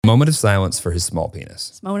Moment of silence for his small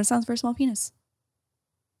penis. Moment of silence for a small penis.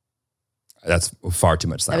 That's far too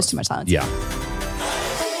much silence. That was too much silence. Yeah.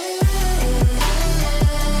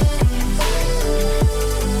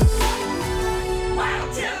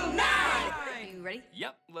 Are you ready?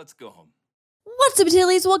 Yep, let's go home. What's up,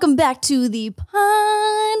 Tillies? Welcome back to the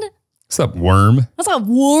pond. What's up, worm? What's up,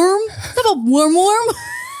 worm? What's up, worm?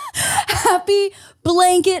 Happy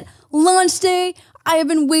blanket launch day. I have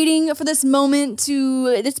been waiting for this moment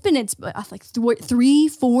it's like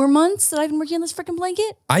 3-4 months that I've been working on this freaking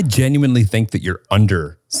blanket. I genuinely think that you're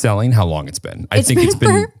underselling how long it's been. I think it's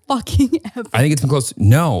been fucking ever. I think it's been close.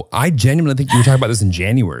 No, I genuinely think you were talking about this in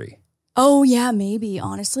January. Oh yeah, maybe.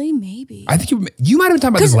 Honestly, maybe. I think you might have been talking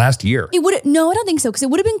about this last year. No, I don't think so, because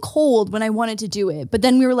it would have been cold when I wanted to do it. But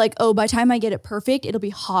then we were like, oh, by the time I get it perfect, it'll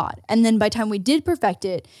be hot. And then by the time we did perfect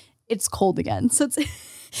it, it's cold again. So it's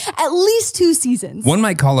at least 2 seasons. One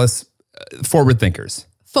might call us forward thinkers.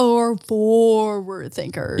 Forward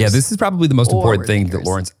thinkers. Yeah, this is probably the most important thing that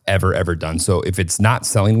Lauren's ever done. So if it's not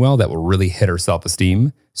selling well, that will really hit her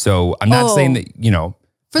self-esteem. So I'm not saying that,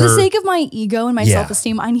 for the sake of my ego and my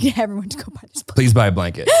self-esteem, I need everyone to go buy this blanket. Please buy a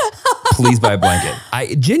blanket. Please buy a blanket.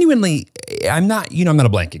 I'm not a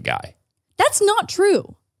blanket guy. That's not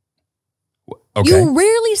true. Okay. You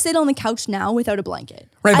rarely sit on the couch now without a blanket.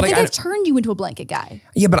 Right, I think I've turned you into a blanket guy.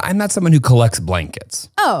 Yeah, but I'm not someone who collects blankets.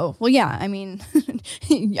 Oh, well, yeah. I mean,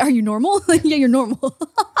 are you normal? Yeah, you're normal.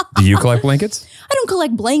 Do you collect blankets? I don't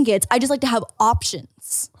collect blankets. I just like to have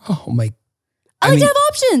options. Oh, my. I like to have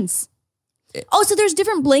options. Oh, so there's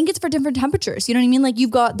different blankets for different temperatures. You know what I mean? Like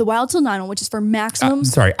you've got the Wild Till Nylon, which is for maximum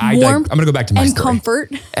warmth I'm going to go back to my and story.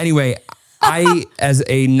 comfort. Anyway, I, as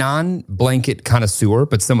a non-blanket connoisseur,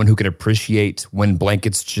 but someone who can appreciate when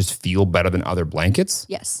blankets just feel better than other blankets.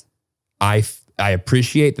 Yes. I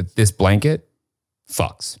appreciate that this blanket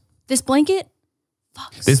fucks. This blanket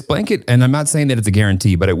fucks. This blanket, and I'm not saying that it's a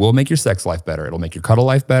guarantee, but it will make your sex life better. It'll make your cuddle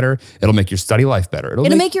life better. It'll make your study life better.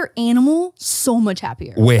 It'll make your animal so much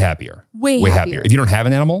happier. Way happier. Way happier. If you don't have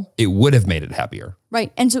an animal, it would have made it happier.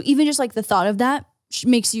 Right. And so even just like the thought of that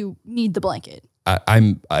makes you need the blanket.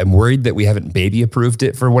 I'm worried that we haven't baby approved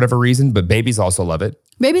it for whatever reason, but babies also love it.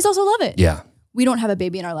 Babies also love it. Yeah. We don't have a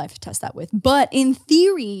baby in our life to test that with. But in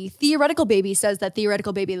theory, Theoretical Baby says that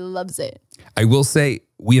Theoretical Baby loves it. I will say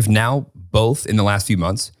we have now both in the last few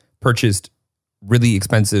months purchased really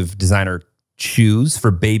expensive designer shoes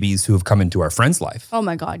for babies who have come into our friend's life. Oh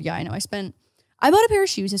my God. Yeah, I know. I bought a pair of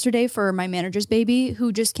shoes yesterday for my manager's baby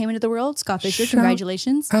who just came into the world. Scott Fisher,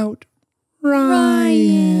 congratulations. Out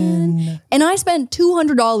Ryan. And I spent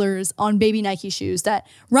 $200 on baby Nike shoes that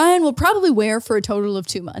Ryan will probably wear for a total of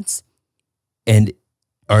 2 months. And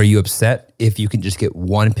are you upset if you can just get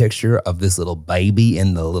one picture of this little baby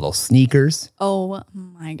in the little sneakers? Oh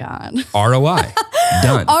my God. ROI.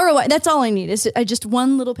 Done. ROI. That's all I need is just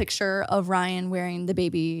one little picture of Ryan wearing the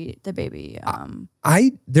baby.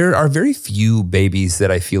 There are very few babies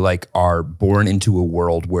that I feel like are born into a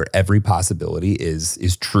world where every possibility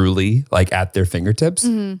is truly like at their fingertips.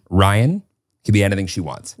 Mm-hmm. Ryan can be anything she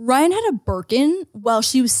wants. Ryan had a Birkin while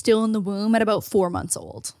she was still in the womb at about 4 months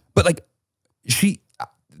old. But like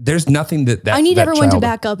there's nothing that I need everyone to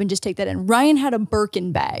back up and just take that in. Ryan had a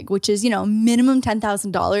Birkin bag, which is, minimum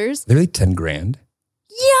 $10,000. They're like 10 grand.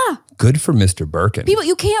 Yeah. Good for Mr. Birkin. People,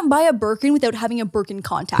 you can't buy a Birkin without having a Birkin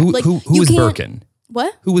contact. Who is Birkin?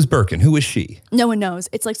 What? Who was Birkin? Who is she? No one knows.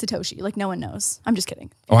 It's like Satoshi. Like no one knows. I'm just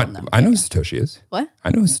kidding. Oh, I know who Satoshi is. What?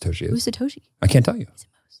 I know who Satoshi is. Who's Satoshi? I can't tell you.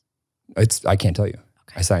 I can't tell you.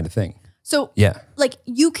 Okay. I signed a thing. So yeah, like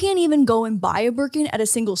you can't even go and buy a Birkin at a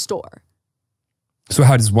single store. So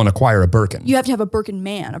how does one acquire a Birkin? You have to have a Birkin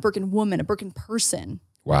man, a Birkin woman, a Birkin person.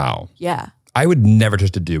 Wow. Yeah. I would never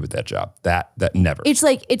trust a dude with that job. That never. It's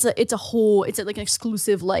like it's like an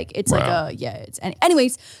exclusive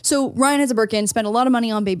anyways. So Ryan has a Birkin, spent a lot of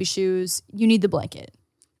money on baby shoes. You need the blanket.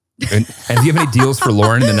 And do you have any deals for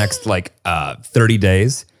Lauren in the next 30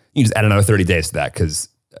 days? You can just add another 30 days to that because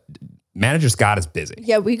Manager Scott is busy.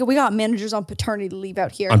 Yeah, we got managers on paternity leave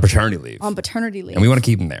out here. On paternity leave. And we want to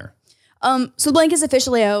keep them there. So the blanket's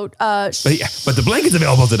officially out. But the blanket's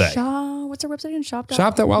available today. What's our website again?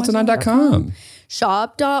 Shop.wildtill9.com.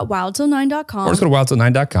 Shop.wildtill9.com. Or just go to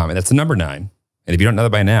wildtill9.com, and that's the number 9. And if you don't know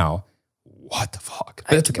that by now, what the fuck?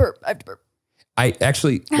 I have to burp. I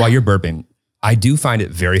actually, while you're burping, I do find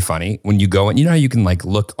it very funny when you go and you know how you can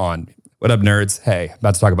look on, what up nerds? Hey,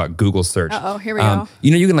 about to talk about Google search. Uh-oh, here we go.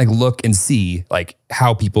 You can look and see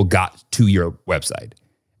how people got to your website.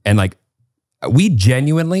 And we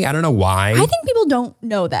genuinely, I don't know why. I think people don't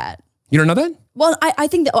know that. You don't know that? Well, I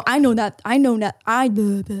think that I know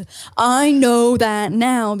that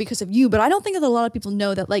now because of you, but I don't think that a lot of people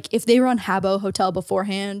know that, like, if they were on Habbo Hotel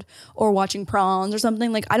beforehand or watching prawns or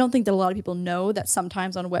something, like, I don't think that a lot of people know that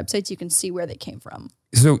sometimes on websites you can see where they came from.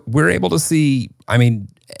 So we're able to see, I mean,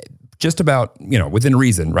 just about, within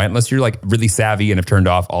reason, right? Unless you're like really savvy and have turned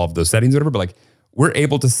off all of those settings or whatever, but like we're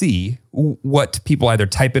able to see what people either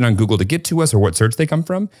type in on Google to get to us or what search they come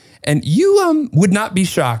from. And you would not be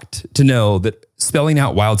shocked to know that spelling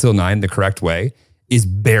out Wild Till 9 the correct way is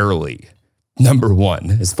barely number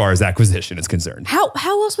one as far as acquisition is concerned. How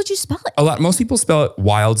else would you spell it? Most people spell it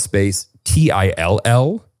wild space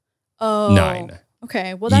TILL 9.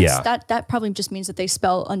 Okay, well that probably just means that they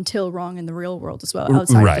spell until wrong in the real world as well,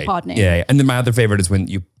 outside of the pod name. Yeah. And then my other favorite is when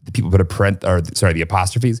people put the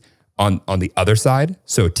apostrophes on the other side.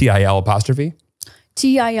 So TIL apostrophe.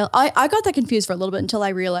 TIL. I got that confused for a little bit until I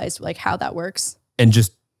realized like how that works. And do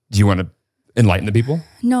you want to enlighten the people?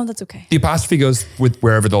 No, that's okay. The apostrophe goes with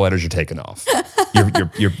wherever the letters are taken off.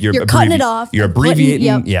 You're cutting it off. You're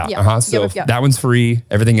abbreviating. So Yep. that one's free.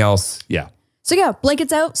 Everything else, yeah. So yeah,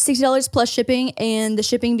 blankets out, $60 plus shipping, and the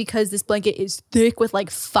shipping, because this blanket is thick with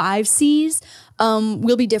like 5 C's,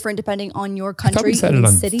 will be different depending on your country. I thought we said it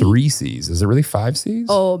on 3 C's. Is it really 5 C's?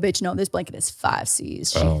 Oh, bitch, no, this blanket is 5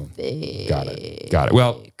 C's. Thick. Got it.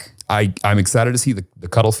 Well, I'm excited to see the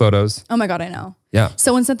cuddle photos. Oh my God, I know. Yeah.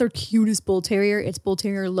 Someone sent their cutest bull terrier. It's Bull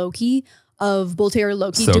Terrier Loki of Bull Terrier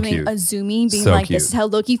Loki doing cute. a zoomie, being So like, cute. this is how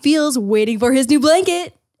Loki feels waiting for his new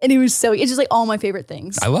blanket. And it was it's just like all my favorite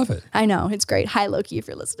things. I love it. I know, it's great. Hi, Loki, if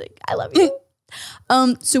you're listening. I love you.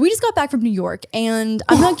 So we just got back from New York, and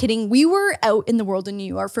I'm not kidding. We were out in the world in New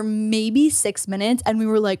York for maybe 6 minutes, and we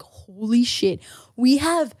were like, holy shit, we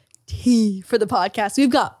have tea for the podcast. We've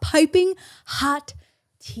got piping hot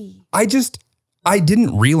tea. I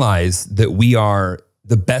didn't realize that we are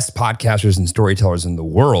the best podcasters and storytellers in the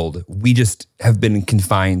world. We just have been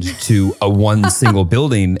confined to one single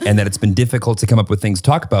building, and that it's been difficult to come up with things to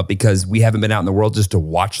talk about because we haven't been out in the world just to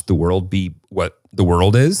watch the world be what the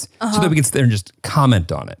world is, so that we can sit there and just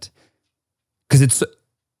comment on it. Because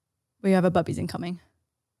We have a bubbies incoming.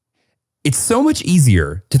 It's so much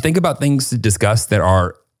easier to think about things to discuss that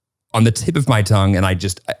are on the tip of my tongue, and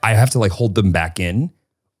I have to like hold them back in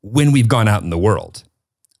when we've gone out in the world.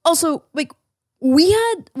 Also, like, we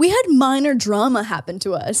had minor drama happen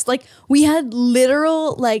to us. Like, we had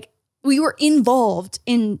literal, like, we were involved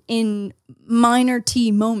in minor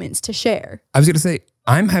tea moments to share. I was going to say,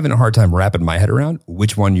 I'm having a hard time wrapping my head around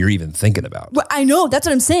which one you're even thinking about. Well, I know, that's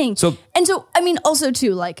what I'm saying. So, I mean, also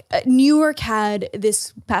too, like, New York had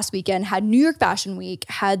this past weekend, had New York Fashion Week,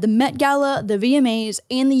 had the Met Gala, the VMAs,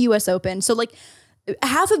 and the US Open. So, like,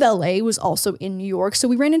 half of LA was also in New York. So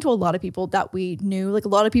we ran into a lot of people that we knew. Like, a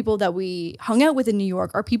lot of people that we hung out with in New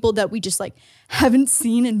York are people that we just like haven't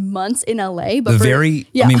seen in months in LA. But I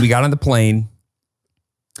mean, we got on the plane.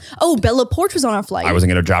 Oh, Bella Porch was on our flight. I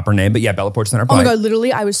wasn't going to drop her name, but yeah, Bella Porch was on our Oh flight. my God,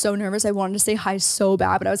 literally, I was so nervous. I wanted to say hi so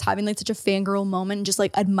bad, but I was having like such a fangirl moment and just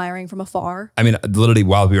like admiring from afar. I mean, literally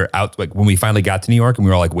while we were out, like when we finally got to New York and we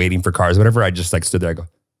were all like waiting for cars or whatever, I just like stood there, I go,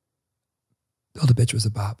 Build a Bitch was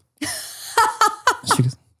a bop. She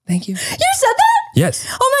goes, thank you. You said that? Yes.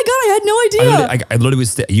 Oh my God, I had no idea. I literally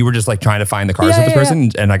was, you were just like trying to find the cars with this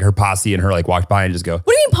person and like her posse and her like walked by and just go. What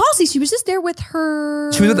do you mean posse? She was just there with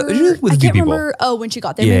her. She was with a few people. Remember. Oh, when she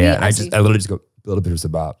got there. Yeah, maybe? yeah. And I literally just go, Build a Bitch was a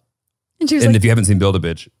bop. And she was And like, if you haven't seen Build a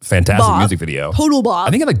Bitch, fantastic bop. music video. Total bop.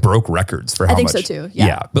 I think it like broke records for how much. I think so too.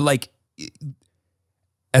 Yeah. But like,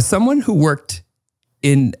 as someone who worked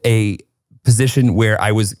in a position where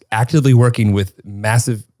I was actively working with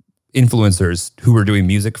massive influencers who were doing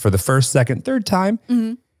music for the first, second, third time,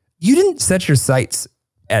 you didn't set your sights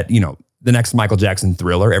at, the next Michael Jackson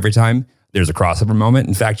Thriller every time there's a crossover moment.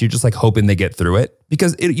 In fact, you're just like hoping they get through it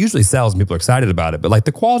because it usually sells and people are excited about it. But like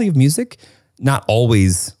the quality of music, not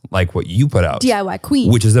always like what you put out. DIY Queen.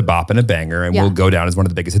 Which is a bop and a banger and will go down as one of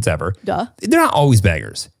the biggest hits ever. Duh. They're not always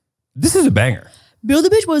bangers. This is a banger. Build a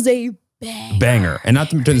Bitch was a Banger. And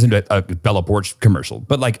not to turn this into a Bella Porch commercial,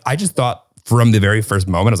 but like I just thought from the very first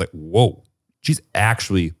moment, I was like, whoa, she's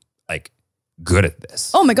actually like good at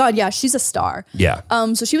this. Oh my God, yeah, she's a star. Yeah.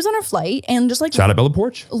 So she was on her flight and just like Shout out Bella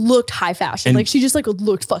Porch. looked high fashion. And- like she just like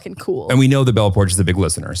looked fucking cool. And we know that Bella Porch is a big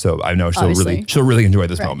listener, so I know Obviously. she'll really enjoy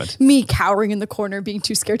this moment. Me cowering in the corner, being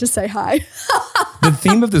too scared to say hi. The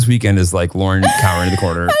theme of this weekend is like Lauren cowering in the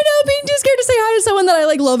corner. I know, being too scared to say hi to someone that I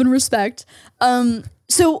like love and respect.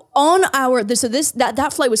 So on that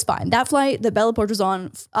flight was fine. That flight that Bella Porch was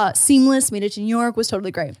on, seamless, made it to New York, was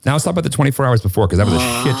totally great. Now let's talk about the 24 hours before because that was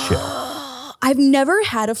a shit show. I've never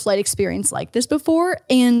had a flight experience like this before.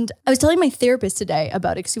 And I was telling my therapist today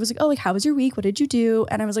about it because he was like, oh, like, how was your week? What did you do?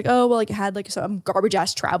 And I was like, oh, well, like I had like some garbage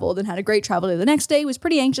ass travel, then had a great travel day the next day, was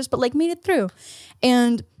pretty anxious, but like made it through.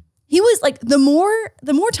 And he was like, the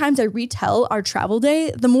more times I retell our travel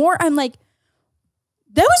day, the more I'm like,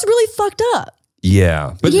 that was really fucked up.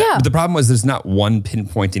 Yeah. But the problem was there's not one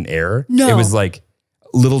pinpointing error. No. It was like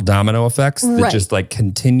little domino effects that just like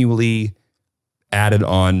continually added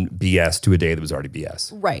on BS to a day that was already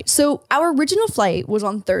BS. Right. So our original flight was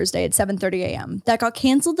on Thursday at 7:30 a.m. That got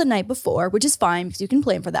canceled the night before, which is fine because you can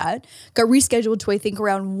plan for that. Got rescheduled to, I think,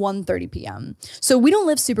 around 1:30 p.m. So we don't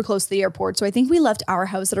live super close to the airport. So I think we left our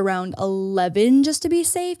house at around 11 just to be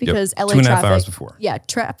safe because LA 2.5 traffic. hours before. Yeah.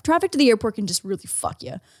 Traffic to the airport can just really fuck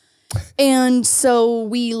you. And so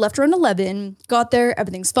we left around 11, got there,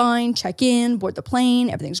 everything's fine, check in, board the plane,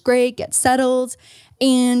 everything's great, get settled.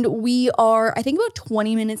 And we are, I think, about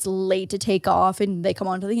 20 minutes late to take off, and they come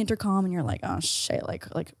onto the intercom and you're like, oh shit, like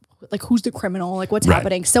who's the criminal? Like what's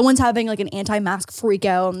happening? Someone's having like an anti-mask freak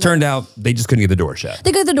out. Turned out they just couldn't get the door shut.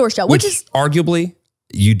 They got the door shut, which is arguably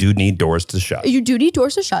you do need doors to shut. You do need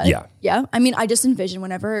doors to shut. Yeah. Yeah. I mean, I just envision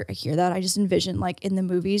whenever I hear that, I just envision like in the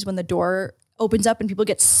movies when the door opens up and people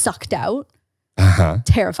get sucked out.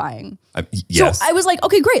 Terrifying. Yes. So I was like,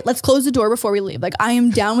 okay, great. Let's close the door before we leave. Like I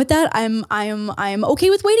am down with that. I'm okay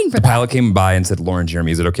with waiting for that. The pilot came by and said, Lauren,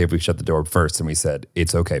 Jeremy, is it okay if we shut the door first? And we said,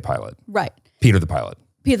 it's okay, pilot. Right. Peter the pilot.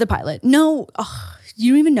 Peter the pilot. No,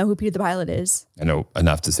 you don't even know who Peter the pilot is. I know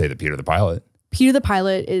enough to say that Peter the pilot. Peter the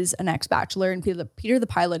pilot is an ex-bachelor, and Peter the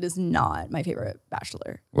pilot is not my favorite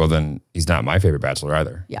bachelor. Well, then he's not my favorite bachelor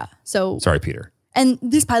either. Yeah. So sorry, Peter. And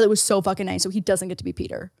this pilot was so fucking nice, so he doesn't get to be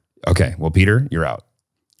Peter. Okay. Well, Peter, you're out.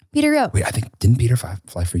 Peter out. Wait, I think, didn't Peter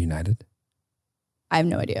fly for United? I have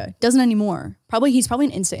no idea. Doesn't anymore. He's probably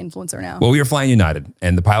an Insta influencer now. Well, we were flying United,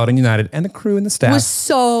 and the pilot on United and the crew and the staff was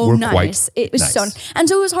so nice. It was nice. so nice. And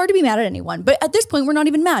so it was hard to be mad at anyone. But at this point, we're not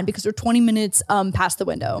even mad because we're 20 minutes past the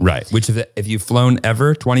window. Right. Which if you've flown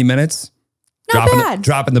ever 20 minutes, not bad.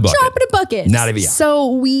 Drop in the bucket. Drop in a bucket. Not even.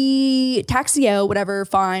 So we taxi out, whatever,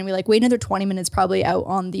 fine. We like wait another 20 minutes probably out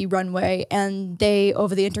on the runway. And they,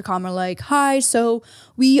 over the intercom, are like, hi, so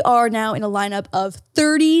we are now in a lineup of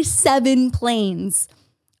 37 planes.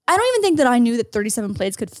 I don't even think that I knew that 37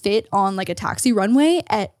 planes could fit on like a taxi runway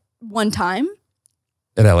at one time.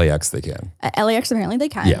 At LAX they can. At LAX apparently they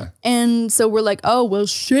can. Yeah. And so we're like, oh, well,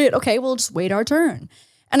 shit. Okay, we'll just wait our turn.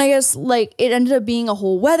 And I guess like it ended up being a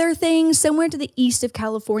whole weather thing somewhere to the east of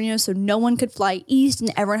California. So no one could fly east and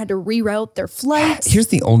everyone had to reroute their flights. Here's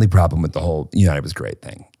the only problem with the whole United was great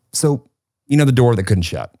thing. So, you know, the door that couldn't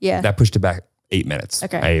shut. Yeah. That pushed it back 8 minutes.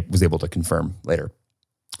 Okay. I was able to confirm later.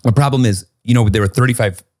 The problem is, you know, there were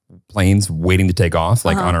 35 planes waiting to take off,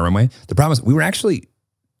 like on our runway. The problem is we were actually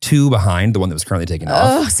 2 behind the one that was currently taking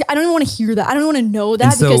off. See, I don't even want to hear that. I don't want to know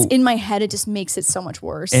that because in my head, it just makes it so much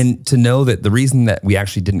worse. And to know that the reason that we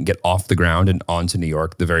actually didn't get off the ground and onto New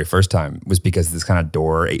York the very first time was because of this kind of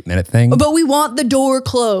door 8-minute thing. But we want the door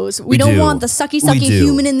closed. We don't want the sucky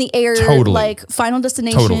human in the air, like Final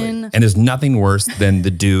Destination. Totally. And there's nothing worse than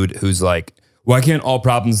the dude who's like, why can't all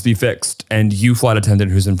problems be fixed? And you, flight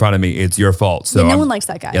attendant who's in front of me, it's your fault. So no one likes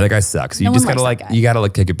that guy. Yeah, that guy sucks. You just gotta you gotta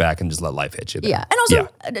take it back and just let life hit you there. Yeah. And also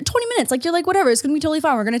 20 minutes, like you're like, whatever, it's gonna be totally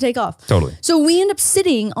fine. We're gonna take off. Totally. So we end up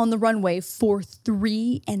sitting on the runway for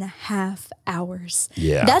 3.5 hours.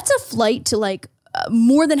 Yeah. That's a flight to like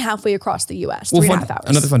more than halfway across the US. 3.5 hours.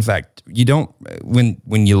 Another fun fact, you don't,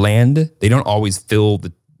 when you land, they don't always fill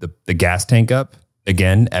the gas tank up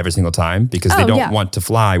again every single time because they don't want to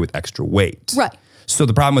fly with extra weight. Right. So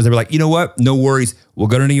the problem was they were like, you know what? No worries. We'll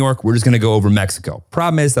go to New York. We're just going to go over Mexico.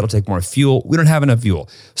 Problem is that'll take more fuel. We don't have enough fuel.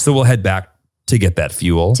 So we'll head back to get that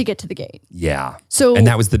fuel. To get to the gate. Yeah. So and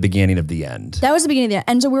that was the beginning of the end. That was the beginning of the end.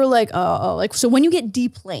 And so we were like, so when you get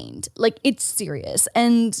deplaned, like it's serious.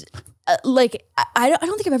 And like, I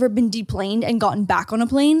don't think I've ever been deplaned and gotten back on a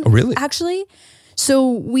plane. Oh, really? Actually.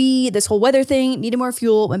 So this whole weather thing, needed more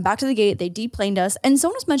fuel, went back to the gate, they deplaned us. And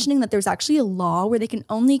someone was mentioning that there's actually a law where they can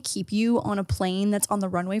only keep you on a plane that's on the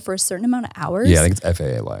runway for a certain amount of hours. Yeah, I think it's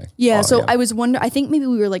FAA law. Yeah, I was wondering, I think maybe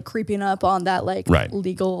we were like creeping up on that like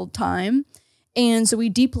legal time. And so we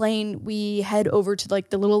deplane, we head over to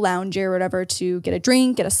like the little lounge area or whatever to get a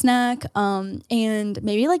drink, get a snack. And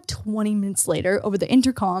maybe like 20 minutes later over the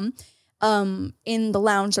intercom, in the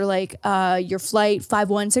lounge, they're like, your flight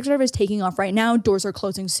 516 or whatever is taking off right now. Doors are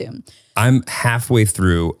closing soon. I'm halfway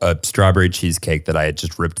through a strawberry cheesecake that I had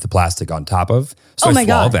just ripped the plastic on top of. So Oh my I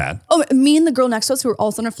swallowed God. that. Oh, me and the girl next to us who were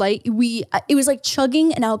also on a flight, it was like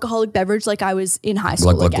chugging an alcoholic beverage like I was in high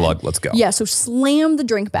school Glug, again. glug, glug, let's go. Yeah, so slammed the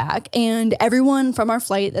drink back, and everyone from our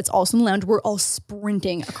flight that's also in the lounge, we're all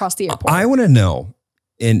sprinting across the airport. I want to know,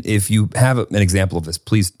 and if you have an example of this,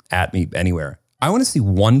 please at me anywhere. I want to see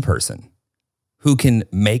one person who can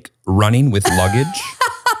make running with luggage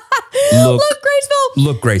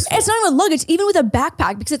look graceful. It's not even with luggage, even with a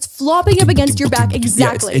backpack, because it's flopping up against your back.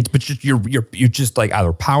 Exactly. Yeah, but you're just like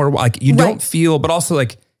either power, like you don't feel, but also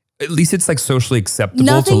like at least it's like socially acceptable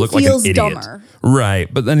Nothing to look like an feels idiot. dumber.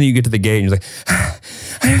 Right. But then you get to the gate and you're like,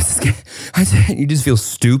 you just feel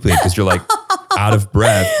stupid because you're like out of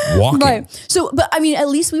breath walking. Right. So, but I mean, at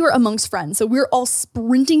least we were amongst friends. So we're all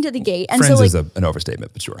sprinting to the gate. And Friends so, like, is an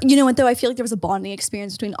overstatement, but sure. you know what though? I feel like there was a bonding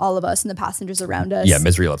experience between all of us and the passengers around us. Yeah,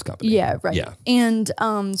 misery loves company. Yeah, right. Yeah. And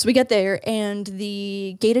so we get there and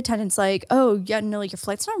the gate attendant's like, oh, yeah, no, like your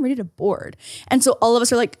flight's not ready to board. And so all of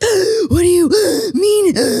us are like, what do you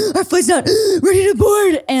mean? Our flight's not ready to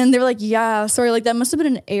board. And they were like, yeah, sorry, like that must have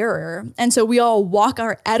been an error. And so we all walk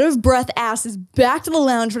our out of breath asses back to the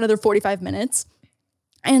lounge for another 45 minutes.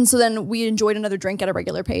 And so then we enjoyed another drink at a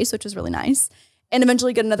regular pace, which was really nice. And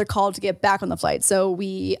eventually get another call to get back on the flight. So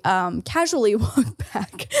we casually walked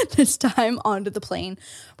back this time onto the plane,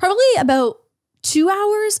 probably about 2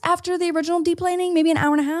 hours after the original deplaning, maybe an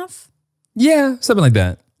hour and a half. Yeah, something like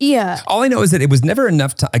that. Yeah. All I know is that it was never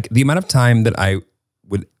enough time. Like, the amount of time that I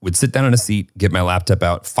would sit down on a seat, get my laptop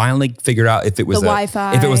out, finally figure out if it was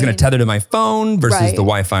Wi-Fi. if it was going to tether to my phone versus Right. the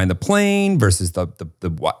Wi-Fi in the plane versus the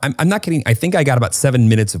I'm not kidding. I think I got about 7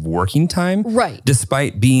 minutes of working time, Right.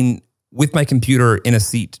 despite being with my computer in a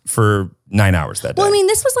seat for 9 hours that day. Well, I mean,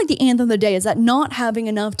 this was like the anthem of the day, is that not having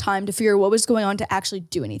enough time to figure what was going on to actually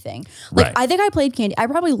do anything. Like, Right. I think I played Candy. I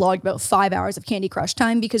probably logged about 5 hours of Candy Crush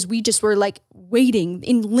time because we just were like waiting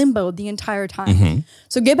in limbo the entire time. Mm-hmm.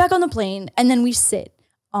 So get back on the plane and then we sit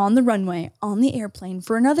on the runway, on the airplane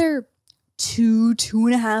for another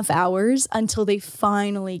 2.5 hours until they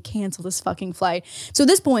finally cancel this fucking flight. So at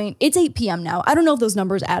this point, it's 8 p.m. now. I don't know if those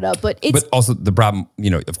numbers add up, but it's... But also the problem,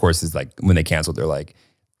 of course, is like when they canceled, they're like,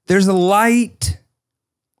 there's a light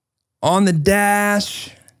on the dash.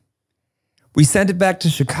 We sent it back to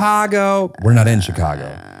Chicago. We're not in Chicago.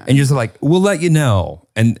 And you're just like, we'll let you know.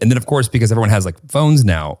 And then, of course, because everyone has like phones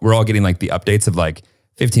now, we're all getting like the updates of like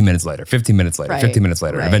 15 minutes later, 15 minutes later, Right. 15 minutes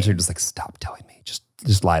later. Right. And eventually you're just like, stop telling me.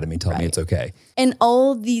 Just lie to me. Tell me it's okay. And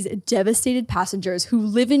all these devastated passengers who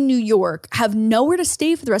live in New York have nowhere to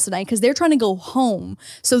stay for the rest of the night because they're trying to go home.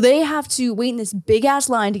 So they have to wait in this big ass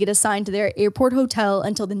line to get assigned to their airport hotel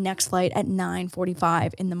until the next flight at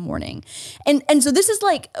 9:45 in the morning. And so this is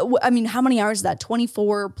like, I mean, how many hours is that?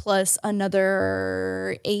 24 plus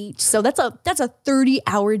another 8. So that's a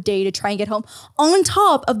 30-hour day to try and get home on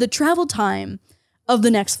top of the travel time of the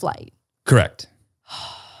next flight. Correct.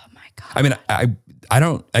 Oh my God. I mean,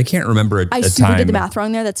 I can't remember a I time. super did the math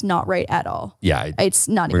wrong there. That's not right at all. Yeah. It's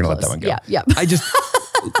not We're even going to close. let that one go.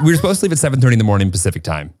 Yeah. We were supposed to leave at 7:30 in the morning Pacific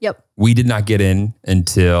time. Yep. We did not get in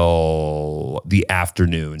until the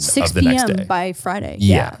afternoon 6 of the next day. p.m. by Friday.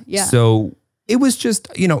 Yeah. Yeah. So it was just,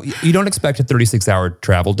 you don't expect a 36-hour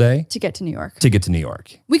travel day To get to New York. to get to New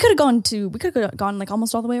York. We could have gone like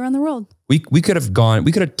almost all the way around the world. We could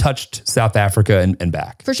have touched South Africa and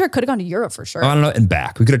back. For sure. Could have gone to Europe for sure. I don't know, and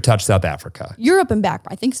back. We could have touched South Africa. Europe and back,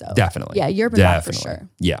 I think so. Definitely. Yeah, Europe and back for sure.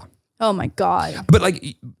 Yeah. Oh my God. But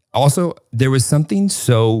like, also, there was something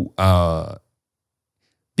so,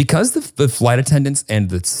 because the flight attendants and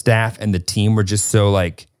the staff and the team were just so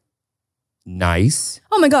like nice.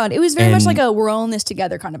 Oh my God. It was very much And- like a we're all in this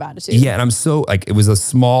together kind of attitude. Yeah. And I'm so like, it was a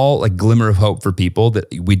small like glimmer of hope for people that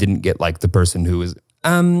we didn't get like the person who was,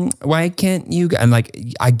 why can't you? And like,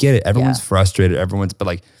 I get it. Everyone's Yeah. frustrated. But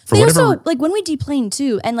like for They whatever. also, like when we deplaned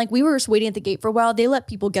too, and like we were just waiting at the gate for a while, they let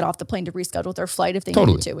people get off the plane to reschedule their flight if they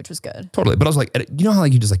Totally. needed to, which was good. Totally. But I was like, how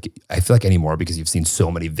like you just like, I feel like anymore because you've seen so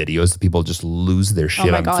many videos that people just lose their shit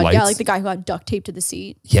Oh my on God. flights. Yeah, like the guy who got duct taped to the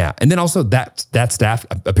seat. Yeah. And then also that staff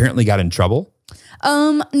apparently got in trouble.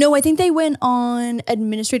 No, I think they went on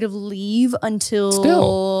administrative leave until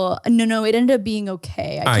Still. No, it ended up being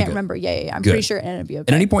okay. I can't good. remember. Yeah. I'm Good. pretty sure it ended up being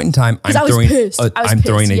okay. At any point in time, I'm I was throwing, pissed. I was I'm pissed,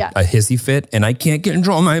 throwing yeah. a hissy fit and I can't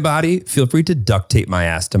control my body. Feel free to duct tape my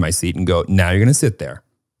ass to my seat and go, now you're going to sit there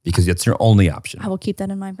because it's your only option. I will keep that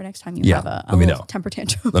in mind for next time you Yeah, have a let me little know. temper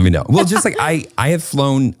tantrum. Let me know. Well, just like I have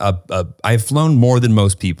flown I have flown more than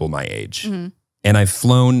most people my age. Mm-hmm. And I've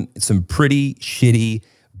flown some pretty shitty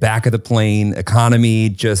back of the plane, economy,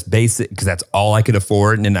 just basic, because that's all I could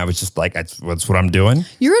afford. And then I was just like, that's what I'm doing.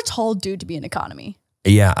 You're a tall dude to be in economy.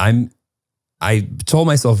 Yeah, I told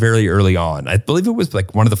myself very early on, I believe it was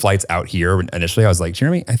like one of the flights out here. Initially, I was like,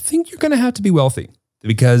 Jeremy, I think you're going to have to be wealthy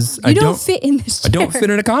because I don't fit in this chair. I don't fit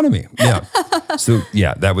in economy. Yeah. So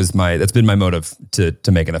yeah, that's been my motive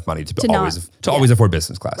to make enough money to always afford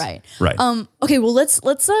business class. Right. Right. Okay. Well,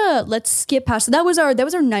 let's skip past. So that was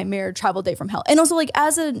our nightmare travel day from hell. And also, like,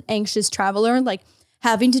 as an anxious traveler, like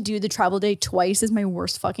having to do the travel day twice is my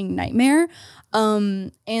worst fucking nightmare.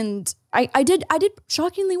 And I did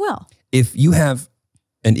shockingly well. If you have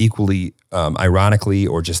an equally ironically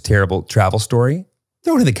or just terrible travel story,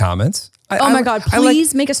 throw it in the comments. My God,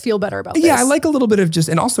 please make us feel better about this. Yeah, I like a little bit of just,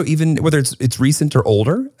 and also even whether it's recent or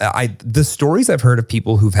older, the stories I've heard of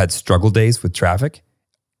people who've had struggle days with traffic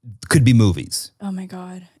could be movies. Oh my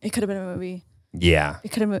God, it could have been a movie. Yeah.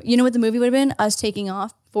 It could have. You know what the movie would have been? Us taking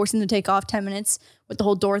off, forcing them to take off 10 minutes with the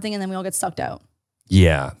whole door thing, and then we all get sucked out.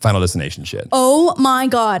 Yeah, Final Destination shit. Oh my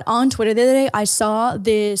God. On Twitter the other day, I saw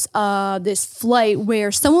this flight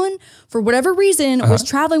where someone, for whatever reason, was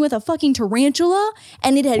traveling with a fucking tarantula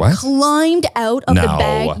and it had climbed out of the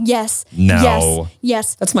bag. Yes. No.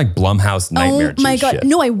 Yes. That's my Blumhouse nightmare. Oh my God. Shit.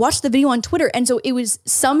 No, I watched the video on Twitter. And so it was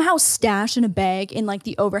somehow stashed in a bag in like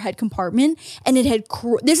the overhead compartment. And it had,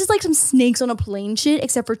 this is like some snakes on a plane shit,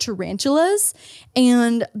 except for tarantulas.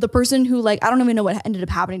 And the person who like, I don't even know what ended up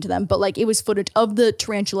happening to them, but like it was footage of the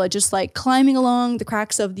tarantula just like climbing along the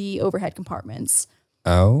cracks of the overhead compartments.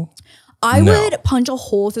 Oh, I would punch a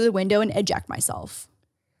hole through the window and eject myself.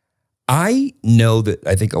 I know that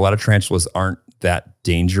I think a lot of tarantulas aren't that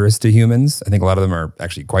dangerous to humans. I think a lot of them are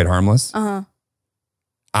actually quite harmless. I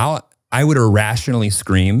would irrationally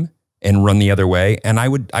scream and run the other way. And I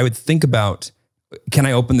would think about, can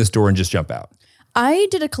I open this door and just jump out? I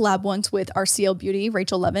did a collab once with our CL Beauty,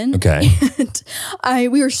 Rachel Levin. Okay. And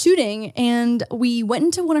we were shooting and we went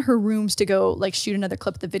into one of her rooms to go like shoot another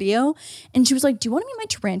clip of the video. And she was like, do you want to meet my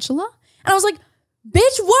tarantula? And I was like,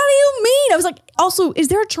 bitch, what do you mean? I was like, also, is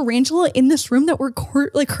there a tarantula in this room that we're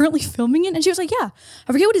currently filming in? And she was like, yeah.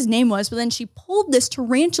 I forget what his name was, but then she pulled this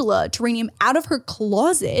terranium out of her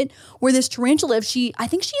closet where this tarantula, I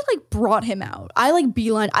think she like brought him out. I like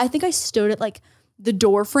beeline. I think I stood at like the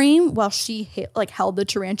door frame while she held the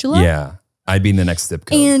tarantula. Yeah. I'd be in the next zip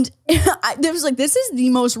code. And there was like, this is the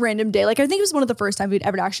most random day. Like, I think it was one of the first times we'd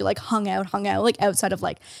ever actually like hung out like outside of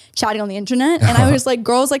like chatting on the internet. And I was like,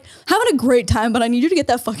 girls, like having a great time, but I need you to get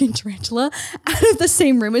that fucking tarantula out of the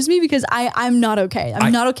same room as me because I'm not okay.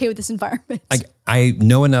 I'm not okay with this environment. I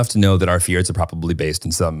know enough to know that our fears are probably based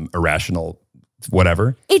in some irrational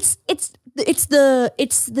whatever. It's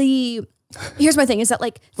the here's my thing is that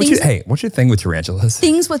like what's your thing with tarantulas?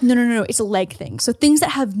 Things with no, it's a leg thing. So things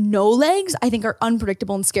that have no legs, I think are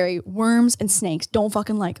unpredictable and scary. Worms and snakes, don't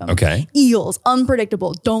fucking like them. Okay. Eels,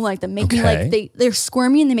 unpredictable, don't like them. Make me like they're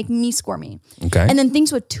squirmy and they make me squirmy. Okay. And then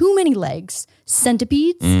things with too many legs,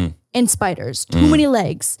 centipedes and spiders, too many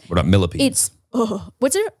legs. What about millipedes?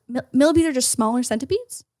 What's it? Millipedes are just smaller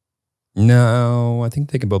centipedes? No, I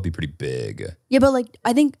think they can both be pretty big. Yeah, but like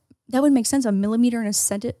I think that would make sense. A millimeter and a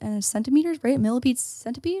centimeter, right? Millipede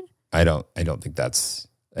centipede? I don't think that's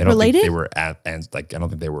related? Think they were I don't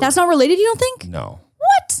think they were. That's not related, you don't think? No.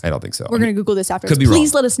 What? I don't think so. We're going to Google this afterwards. Could be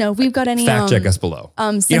Please wrong. let us know if we've got any. Fact check us below.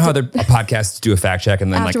 You know how other podcasts do a fact check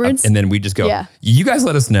and then afterwards? and then we just go, you guys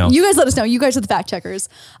let us know. You guys let us know. You guys are the fact checkers.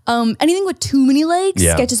 Anything with too many legs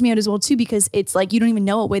sketches me out as well too, because it's like, you don't even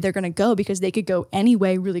know what way they're going to go because they could go any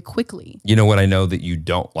way really quickly. You know what I know that you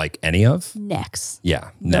don't like any of? Necks. Yeah.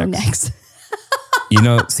 No necks. You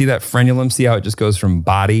know, see that frenulum? See how it just goes from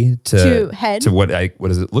body to head to what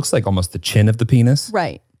is it? Looks like almost the chin of the penis.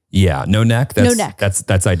 Right. Yeah. No neck. No neck.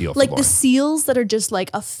 That's ideal. Like for the seals that are just like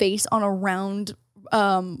a face on a round,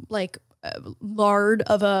 lard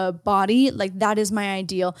of a body. Like that is my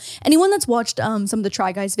ideal. Anyone that's watched some of the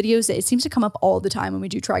Try Guys videos, it seems to come up all the time when we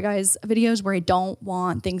do Try Guys videos where I don't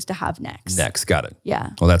want things to have necks. Necks. Got it. Yeah.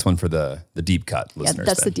 Well, that's one for the deep cut listeners. Yeah,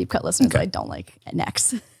 that's the deep cut listeners that I don't like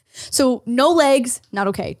necks. So no legs, not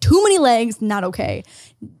okay. Too many legs, not okay.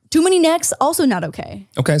 Too many necks, also not okay.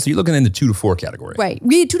 Okay, so you're looking in the 2 to 4 category. Right.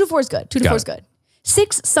 2 to 4 is good. 2 to 4 is good.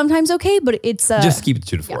 6 sometimes okay, but it's just keep it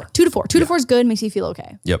 2 to 4. 2 to 4. 2 to 4 is good, makes you feel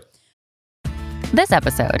okay. Yep. This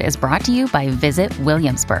episode is brought to you by Visit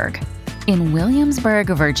Williamsburg. In Williamsburg,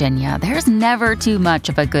 Virginia, there's never too much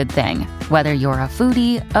of a good thing. Whether you're a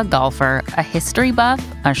foodie, a golfer, a history buff,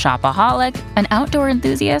 a shopaholic, an outdoor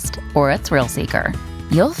enthusiast, or a thrill seeker,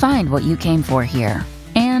 you'll find what you came for here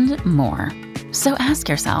and more. So ask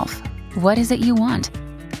yourself, what is it you want?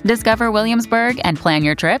 Discover Williamsburg and plan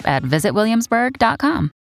your trip at visitwilliamsburg.com.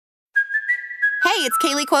 Hey, it's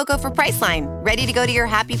Kaylee Cuoco for Priceline. Ready to go to your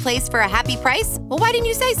happy place for a happy price? Well, why didn't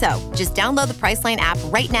you say so? Just download the Priceline app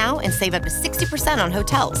right now and save up to 60% on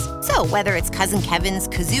hotels. So whether it's Cousin Kevin's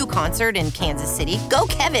Kazoo Concert in Kansas City, go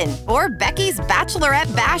Kevin, or Becky's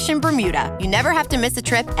Bachelorette Bash in Bermuda, you never have to miss a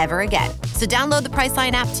trip ever again. So download the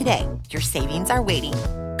Priceline app today. Your savings are waiting.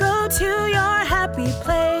 Go to your happy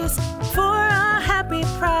place for a happy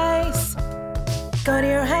price. Go to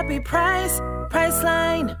your happy price,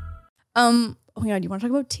 Priceline. Oh my God, you want to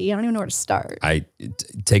talk about tea? I don't even know where to start.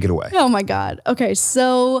 Take it away. Oh my God. Okay,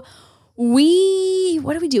 so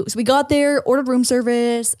what did we do? So we got there, ordered room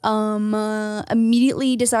service,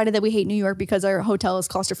 immediately decided that we hate New York because our hotel is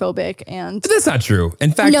claustrophobic, and That's not true.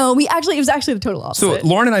 In fact, no, it was actually the total opposite. so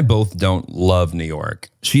Lauren and I both don't love New York.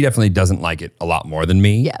 She definitely doesn't like it a lot more than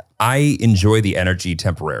me. Yeah. I enjoy the energy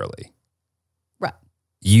temporarily. Right.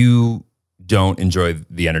 You don't enjoy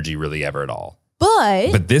the energy really ever at all.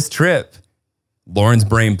 But this trip, Lauren's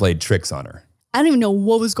brain played tricks on her. I don't even know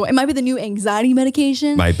what was going. It might be the new anxiety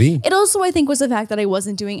medication. Might be. It also, I think, was the fact that I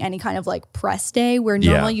wasn't doing any kind of like press day where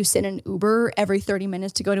normally you sit in Uber every 30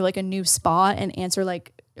 minutes to go to like a new spot and answer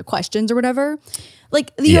like questions or whatever.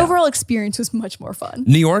 Like the overall experience was much more fun.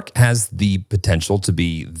 New York has the potential to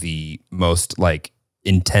be the most like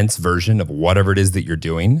intense version of whatever it is that you're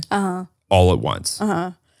doing all at once.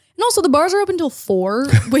 And also the bars are open until 4,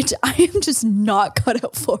 which I am just not cut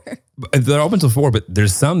out for. They're open till 4, but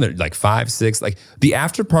there's some that are like 5, 6. Like the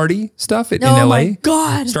after party stuff in Oh LA my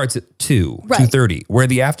God. starts at 2, Right. 2:30, where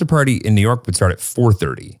the after party in New York would start at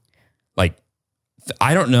 4:30. Like,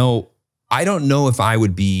 I don't know if I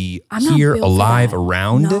would be I'm not here built for alive that.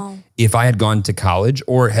 around No. if I had gone to college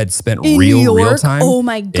or had spent In real New York? time Oh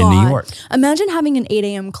my God. in New York. Imagine having an 8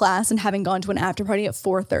 a.m. class and having gone to an after party at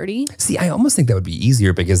 4:30. See, I almost think that would be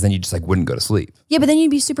easier because then you just like wouldn't go to sleep. Yeah, but then you'd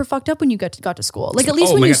be super fucked up when you got to school. Like at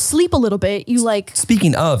least Oh when my you God. sleep a little bit, you like,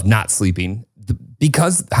 Speaking of not sleeping,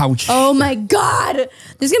 because how oh my God,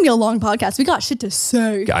 this is gonna be a long podcast. We got shit to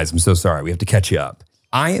say. guys, I'm so sorry. We have to catch you up.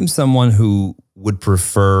 I am someone who would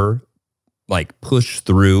prefer like push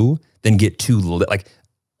through than get too like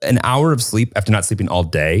an hour of sleep after not sleeping all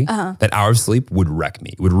day. That hour of sleep would wreck me.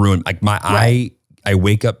 It would ruin like my I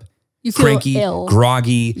wake up You feel cranky, ill.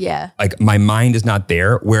 groggy. Yeah. Like my mind is not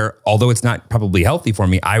there where although it's not probably healthy for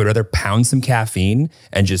me, I would rather pound some caffeine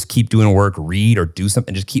and just keep doing work, read or do something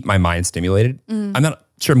and just keep my mind stimulated. I'm not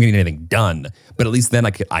sure I'm getting anything done, but at least then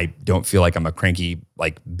I don't feel like I'm a cranky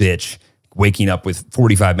like bitch waking up with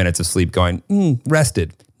 45 minutes of sleep going,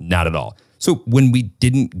 rested. Not at all. So when we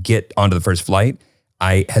didn't get onto the first flight,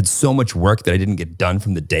 I had so much work that I didn't get done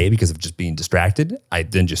from the day because of just being distracted. I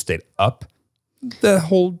then just stayed up the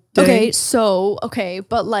whole day. Okay,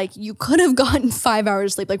 but like you could have gotten 5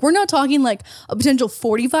 hours sleep. Like we're not talking like a potential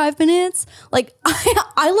 45 minutes. Like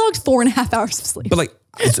I logged 4.5 hours of sleep. But like,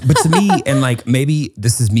 but to me, and like maybe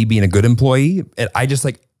this is me being a good employee, and I just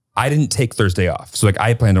like, I didn't take Thursday off. So like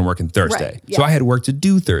I planned on working Thursday. Right, yeah. So I had work to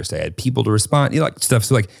do Thursday. I had people to respond, like stuff.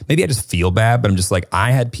 So like maybe I just feel bad, but I'm just like,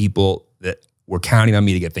 I had people that were counting on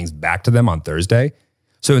me to get things back to them on Thursday.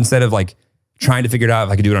 So instead of like trying to figure it out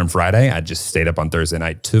if I could do it on Friday, I just stayed up on Thursday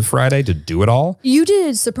night to Friday to do it all. You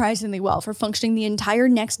did surprisingly well for functioning the entire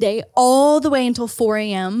next day all the way until 4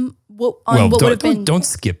 a.m. Don't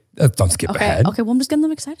skip ahead. Okay, well I'm just getting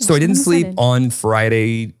them excited. So I didn't sleep on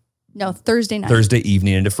Friday, No, Thursday night. Thursday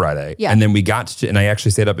evening into Friday. Yeah. And then we got to, and I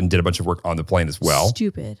actually stayed up and did a bunch of work on the plane as well.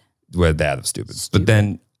 Stupid. Well, that was stupid. But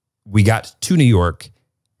then we got to New York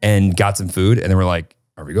and got some food. And then we're like,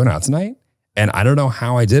 are we going out tonight? And I don't know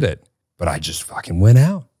how I did it, but I just fucking went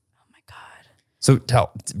out. Oh my God. So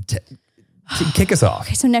kick us off.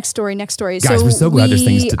 Okay, so next story. Guys, so we're so glad there's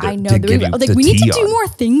things to I know. to give you like to we need to tea do on. more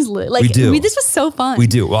things. Like We do. This was so fun. We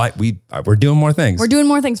do. Well, we're doing more things. We're doing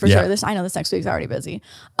more things for Yeah. sure. I know this next week's already busy.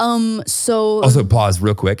 So Also, pause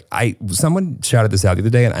real quick. Someone shouted this out the other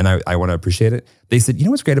day, and I want to appreciate it. They said, you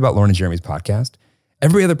know what's great about Lauren and Jeremy's podcast?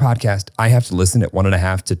 Every other podcast, I have to listen at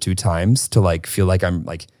 1.5 to 2 times to like feel like I'm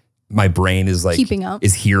like my brain is like Keeping up.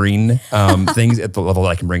 is hearing things at the level that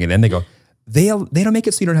I can bring it in. They go, they don't make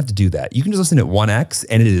it so you don't have to do that. You can just listen at 1x,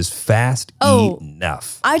 and it is fast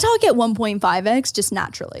enough. I talk at 1.5x just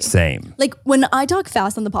naturally. Same. Like when I talk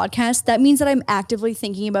fast on the podcast, that means that I'm actively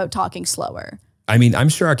thinking about talking slower. I mean, I'm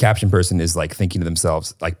sure our caption person is like thinking to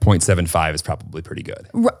themselves, like 0.75 is probably pretty good.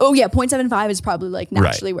 Oh yeah, 0.75 is probably like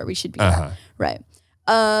naturally where we should be. At. Right.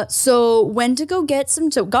 So went to go get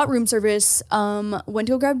got room service, went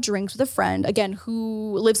to go grab drinks with a friend, again,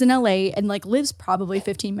 who lives in LA and like lives probably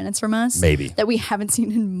 15 minutes from us. Maybe. That we haven't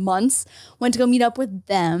seen in months. Went to go meet up with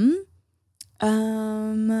them.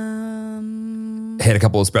 Had a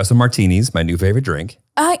couple espresso martinis, my new favorite drink.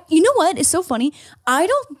 You know what? It's so funny. I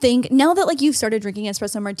don't think now that like you've started drinking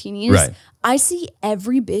espresso martinis, Right. I see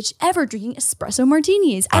every bitch ever drinking espresso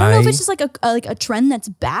martinis. I don't know if it's just like a trend that's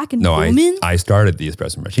back and booming. I started the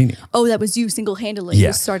espresso martini. Oh, that was you single-handedly. Yeah.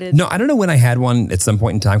 You started. No, I don't know when I had one at some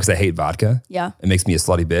point in time because I hate vodka. Yeah. It makes me a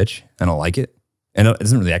slutty bitch. I don't like it. And it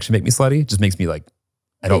doesn't really actually make me slutty. It just makes me like,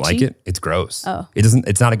 I don't like Bitchy? it. It's gross. Oh.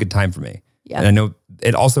 It's not a good time for me. Yeah. And I know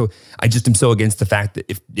it also, I just am so against the fact that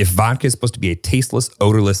if vodka is supposed to be a tasteless,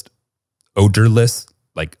 odorless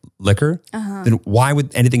like liquor, then why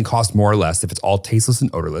would anything cost more or less if it's all tasteless and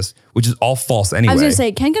odorless, which is all false anyway? I was going to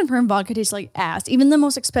say, can confirm vodka tastes like ass. Even the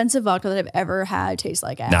most expensive vodka that I've ever had tastes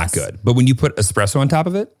like ass. Not good. But when you put espresso on top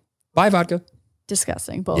of it, buy vodka.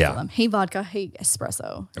 Disgusting, both Yeah. of them. Hate vodka, hate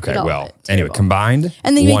espresso. Okay, Hate all of well, it. anyway, Terrible. combined,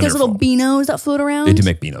 And they make those little wonderful. beanos that float around. They do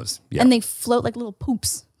make beanos. Yeah. And they float like little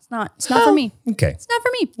poops. It's not for me. Okay. It's not for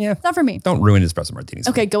me. Yeah. It's not for me. Don't ruin espresso martinis.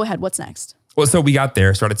 Okay, go ahead. What's next? Well, so we got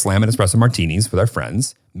there, started slamming espresso martinis with our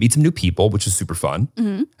friends, meet some new people, which is super fun.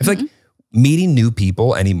 Mm-hmm. I feel like meeting new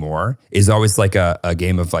people anymore is always like a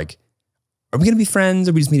game of like, are we going to be friends?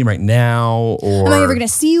 Are we just meeting right now? Or Am I ever going to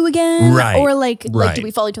see you again? Right, Or like right. do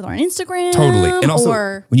we follow each other on Instagram? Totally. And also,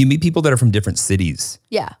 or, when you meet people that are from different cities,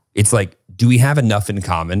 yeah. it's like, do we have enough in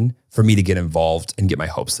common for me to get involved and get my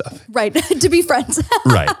hopes up? Right. To be friends.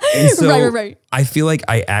 Right. And so Right. I feel like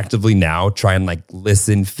I actively now try and like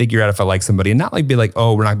listen, figure out if I like somebody and not like be like,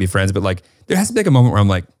 oh, we're not gonna be friends, but like there has to be like a moment where I'm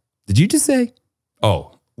like, did you just say,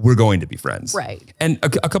 oh, we're going to be friends? Right. And a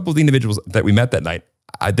couple of the individuals that we met that night,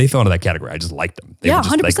 they fell into that category. I just liked them. They Yeah, were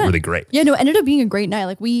just 100%. like really great. Yeah, no, it ended up being a great night.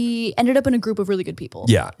 Like we ended up in a group of really good people.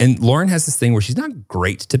 Yeah. And Lauren has this thing where she's not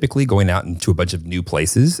great typically going out into a bunch of new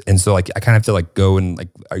places. And so like I kind of have to like go and like,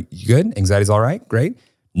 are you good? Anxiety's all right? Great.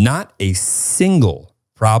 Not a single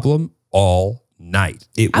problem all night.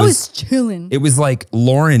 I was chilling. It was like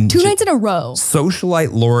Lauren. 2 nights in a row.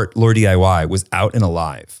 Socialite Lore DIY was out and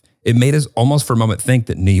alive. It made us almost for a moment think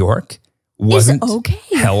that New York wasn't okay.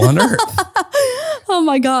 hell on earth. Oh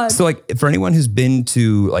my God. So like for anyone who's been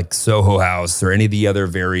to like Soho House or any of the other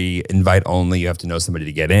very invite only, you have to know somebody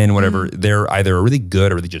to get in, whatever, they're either a really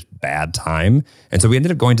good or really just bad time. And so we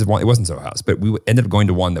ended up going to one, it wasn't Soho House, but we ended up going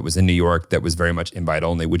to one that was in New York that was very much invite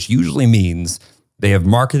only, which usually means they have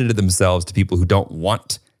marketed themselves to people who don't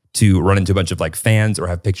want to run into a bunch of like fans or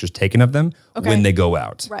have pictures taken of them when they go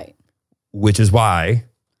out. Right. Which is why.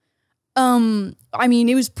 I mean,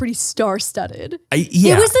 it was pretty star-studded.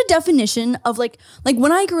 Yeah. It was the definition of like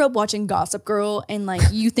when I grew up watching Gossip Girl and like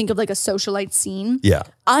you think of like a socialite scene. Yeah.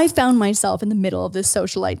 I found myself in the middle of this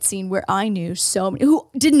socialite scene where I knew so many who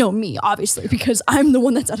didn't know me, obviously, because I'm the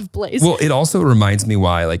one that's out of place. Well, it also reminds me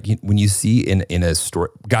why, like when you see in a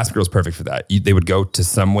store, Gossip Girl is perfect for that. They would go to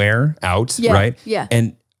somewhere out, Yeah, right? yeah.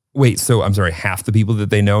 And wait, so I'm sorry, half the people that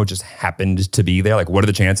they know just happened to be there. Like, what are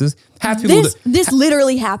the chances? Half the people this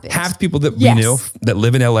literally happened. half the people that Yes. we know that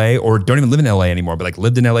live in LA or don't even live in LA anymore, but like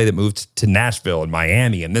lived in LA that moved to Nashville and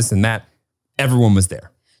Miami and this and that. Everyone was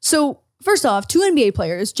there. So first off, 2 NBA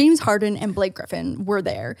players, James Harden and Blake Griffin, were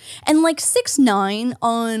there. And like 6'9"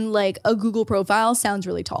 on like a Google profile sounds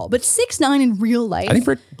really tall, but 6'9" in real life. I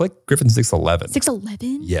think Blake Griffin's 6'11".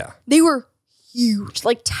 6'11"? Yeah. They were huge,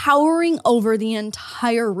 like towering over the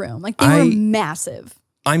entire room. Like they were massive.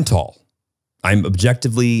 I'm tall. I'm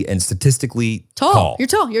objectively and statistically tall. You're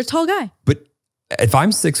tall. You're a tall guy. But if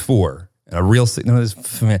I'm 6'4", and a real if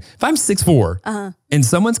I'm 6'4", and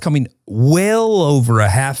someone's coming well over a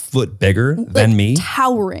half foot bigger than me,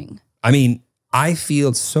 Towering. I mean, I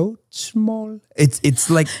feel so small. It's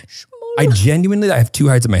like I have two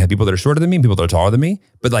heights in my head: people that are shorter than me, and people that are taller than me.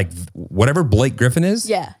 But like whatever Blake Griffin is,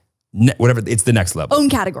 Yeah. Whatever, it's the next level. Own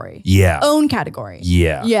category. Yeah. Own category.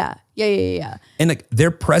 Yeah. Yeah. And like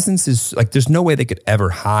their presence is like, there's no way they could ever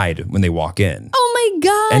hide when they walk in. Oh my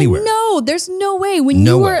God. Anywhere. No, there's no way. When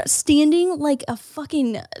No you way. are standing like a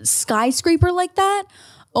fucking skyscraper like that,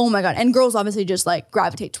 oh my God. And girls obviously just like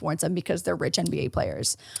gravitate towards them because they're rich NBA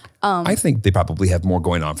players. I think they probably have more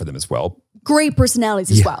going on for them as well. Great personalities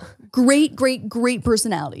as well. Great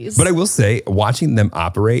personalities. But I will say, watching them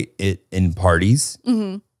operate it in parties,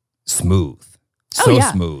 smooth. So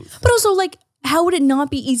smooth. But also like, how would it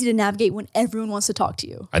not be easy to navigate when everyone wants to talk to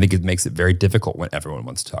you? I think it makes it very difficult when everyone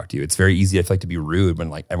wants to talk to you. It's very easy, I feel like, to be rude when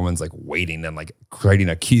like everyone's like waiting and like creating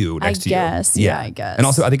a queue next to you. I guess. And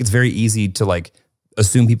also I think it's very easy to like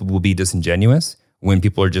assume people will be disingenuous when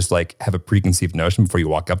people are just like have a preconceived notion before you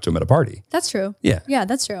walk up to them at a party. That's true. Yeah.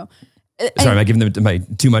 That's true. Sorry, am I giving them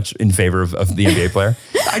too much in favor of the NBA player?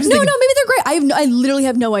 I just No, think maybe they're great. I literally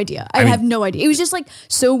have no idea. I have no idea. It was just like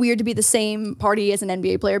so weird to be the same party as an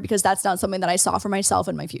NBA player because that's not something that I saw for myself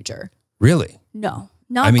in my future. Really? No,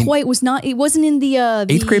 not quite. It wasn't in the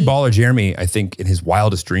 8th grade baller Jeremy, I think in his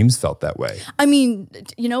wildest dreams felt that way. I mean,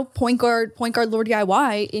 point guard Lord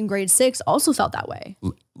DIY in grade 6 also felt that way.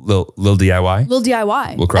 Lil DIY? Lil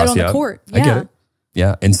DIY. We'll cross on the court. Yeah. I get it.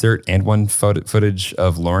 Yeah. Insert and one footage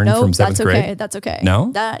of Lauren from 7th grade. That's okay.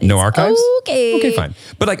 No? That no archives? Okay. Okay, fine.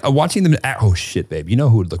 But like watching them, oh shit, babe. You know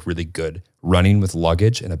who would look really good running with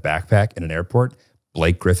luggage and a backpack in an airport?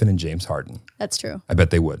 Blake Griffin and James Harden. That's true. I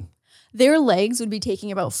bet they would. Their legs would be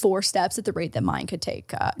taking about 4 steps at the rate that mine could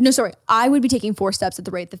take. I would be taking 4 steps at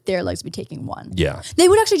the rate that their legs would be taking 1. Yeah. They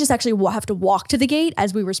would actually have to walk to the gate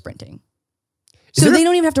as we were sprinting. So they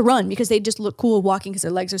don't even have to run because they just look cool walking because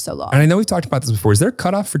their legs are so long. And I know we've talked about this before. Is there a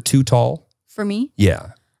cutoff for too tall? For me?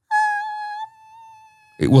 Yeah.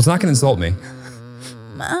 Well, it's not going to insult me.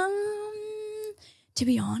 To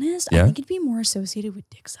be honest, Yeah? I think it'd be more associated with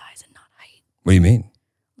dick size and not height. What do you mean?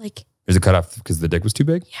 Like, There's a cutoff because the dick was too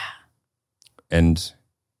big? yeah. And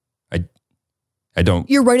I don't.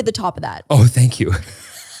 You're right at the top of that. Oh, thank you. Because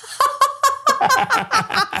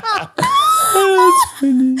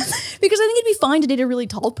I think it'd be fine to date a really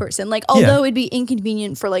tall person. Like, although it'd be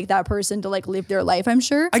inconvenient for like that person to like live their life, I'm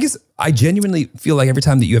sure. I guess I genuinely feel like every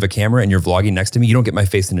time that you have a camera and you're vlogging next to me, you don't get my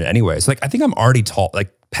face in it anyway. So like, I think I'm already tall,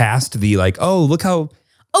 like past the like, oh, look how.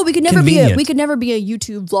 Oh, we could never be a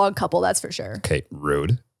YouTube vlog couple. That's for sure. Okay,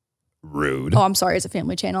 rude. Oh, I'm sorry. It's a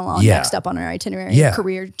family channel on next up on our itinerary,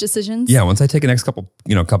 career decisions. Yeah, once I take the next couple,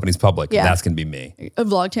 companies public, that's gonna be me. A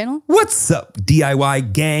vlog channel. What's up,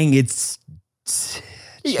 DIY gang? It's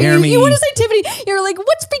Jeremy. You want to say Tiffany? You're like,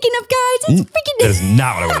 what's picking up, guys? It's freaking. That is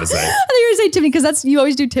not what I wanted to say. I thought you were going to say Tiffany because you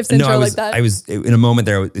always do Tiff's intro like that. I was in a moment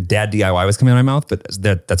there. Dad DIY was coming out of my mouth, but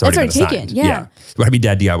that's already taken. Yeah. Do I be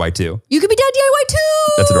Dad DIY too? You could be Dad DIY too.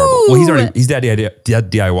 That's adorable. Well, he's Dad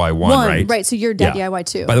DIY one, right? Right. So you're Dad DIY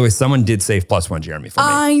too. By the way, someone did save +1 Jeremy for me.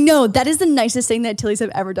 I know. That is the nicest thing that Tilly's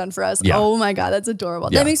have ever done for us. Yeah. Oh my God, that's adorable.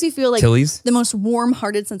 Yeah. That makes me feel like Tilly's? the most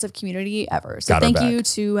warm-hearted sense of community ever. So Got her thank you back.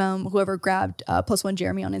 to whoever grabbed +1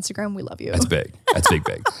 Jeremy on Instagram. We love you. That's big. That's big.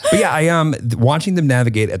 But yeah, I watching them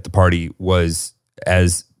navigate at the party was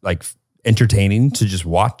as like entertaining to just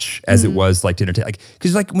watch as it was like to entertain. Like,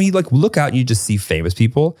 because like when you like look out and you just see famous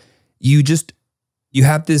people, you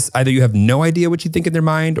have this, either you have no idea what you think in their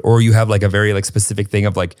mind, or you have like a very like specific thing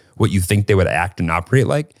of like what you think they would act and operate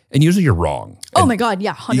like. And usually you're wrong. Oh And- my God.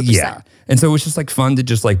 Yeah. 100%. Yeah. And so it was just like fun to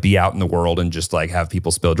just like be out in the world and just like have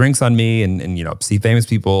people spill drinks on me and see famous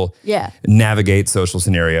people navigate social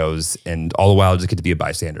scenarios and all the while just get to be a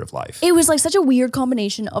bystander of life. It was like such a weird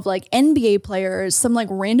combination of like NBA players, some like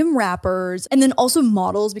random rappers, and then also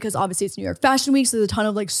models because obviously it's New York Fashion Week. So there's a ton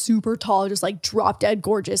of like super tall, just like drop dead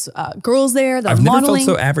gorgeous girls there. I've never felt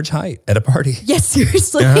so average height at a party. Yes,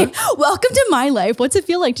 seriously. Welcome to my life. What's it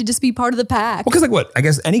feel like to just be part of the pack? Well, because like what? I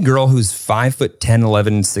guess any girl who's 5'10",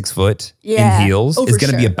 11, 6 foot in heels is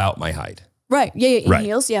going to be about my height. Right. Yeah. In Right.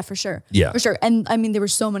 heels. Yeah, for sure. Yeah. For sure. And I mean, there were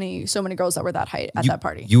so many girls that were that height at that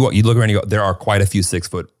party. You look around and you go, there are quite a few 6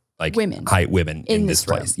 foot like Women. height women in this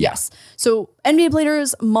room. place. Yes. So NBA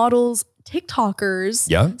players, models,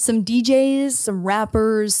 TikTokers, some DJs, some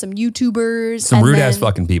rappers, some YouTubers. Some rude ass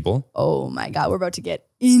fucking people. Oh my God, we're about to get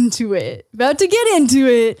into it.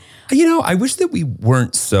 I wish that we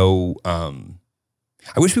weren't so,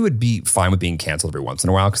 I wish we would be fine with being canceled every once in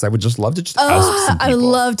a while because I would just love to just oust some people. I would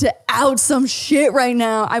love to out some shit right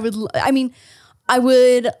now. I would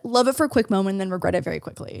love it for a quick moment and then regret it very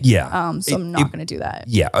quickly. Yeah. So I'm not going to do that.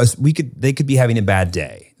 Yeah. They could be having a bad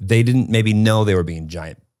day. They didn't maybe know they were being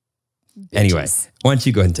giant. Bitches. Anyway, why don't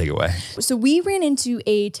you go ahead and take it away? So we ran into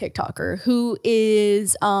a TikToker who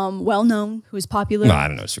is well known, who is popular. No, I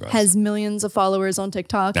don't know what she was. Has millions of followers on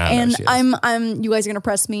TikTok. I don't know And who she is. I'm you guys are gonna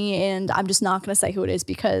press me and I'm just not gonna say who it is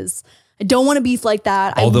because I don't want to beef like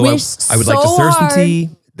that. Although I wish I would so like to serve some hard. tea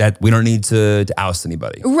that we don't need to oust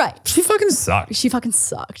anybody. Right. She fucking sucks. She fucking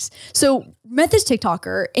sucked. So met this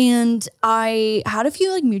TikToker and I had a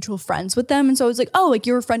few like mutual friends with them. And so I was like, oh, like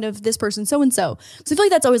you're a friend of this person, so-and-so. So I feel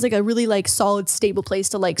like that's always like a really like solid, stable place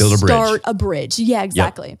to like Build a start bridge. a bridge. Yeah,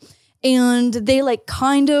 exactly. And they like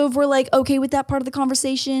kind of were like, okay with that part of the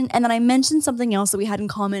conversation. And then I mentioned something else that we had in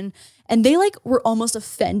common. And they like were almost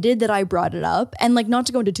offended that I brought it up. And like not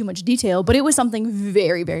to go into too much detail, but it was something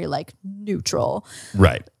very, very like neutral.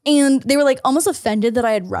 Right. And they were like almost offended that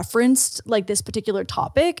I had referenced like this particular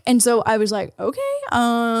topic. And so I was like, okay,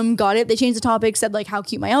 got it. They changed the topic, said like how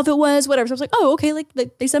cute my outfit was, whatever. So I was like, oh, okay.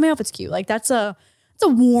 Like they said my outfit's cute. Like that's a a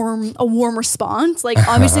warm response. Like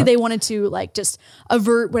obviously they wanted to like just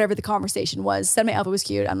avert whatever the conversation was. Said my outfit was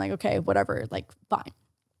cute. I'm like, okay, whatever, like fine.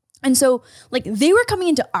 And so like they were coming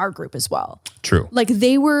into our group as well. True. Like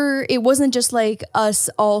it wasn't just like us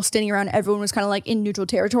all standing around. Everyone was kind of like in neutral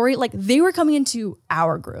territory. Like they were coming into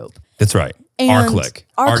our group. That's right. And our clique.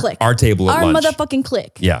 Our clique. Our table at lunch. Our motherfucking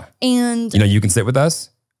clique. Yeah. And you can sit with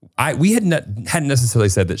us. We hadn't necessarily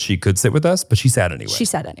said that she could sit with us, but she sat anyway.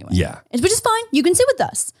 Yeah. Which is fine. You can sit with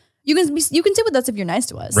us. You can sit with us if you're nice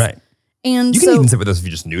to us. Right. And you can even sit with us if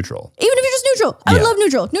you're just neutral. Even if you're just neutral. I would love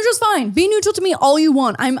neutral. Neutral's fine. Be neutral to me all you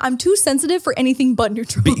want. I'm too sensitive for anything but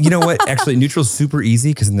neutral. But you know what? Actually, neutral's super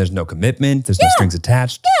easy because then there's no commitment. There's no strings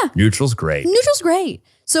attached. Yeah. Neutral's great. Neutral's great.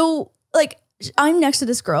 So like I'm next to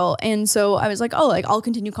this girl. And so I was like, oh, like I'll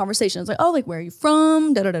continue conversation. I was like, oh, like where are you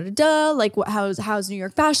from? Da da da da da. Like how's New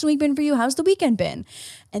York Fashion Week been for you? How's the weekend been?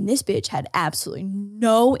 And this bitch had absolutely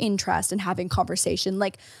no interest in having conversation.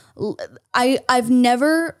 Like I've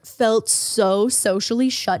never felt so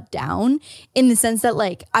socially shut down in the sense that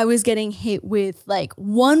like I was getting hit with like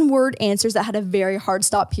one word answers that had a very hard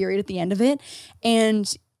stop period at the end of it.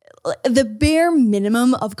 And the bare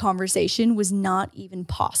minimum of conversation was not even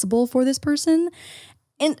possible for this person.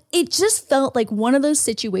 And it just felt like one of those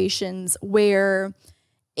situations where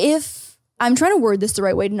if I'm trying to word this the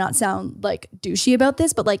right way to not sound like douchey about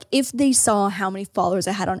this, but like if they saw how many followers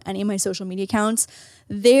I had on any of my social media accounts,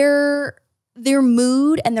 their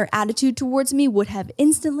mood and their attitude towards me would have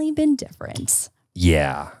instantly been different.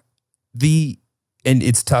 Yeah. And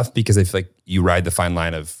it's tough because I feel like you ride the fine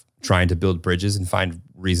line of trying to build bridges and find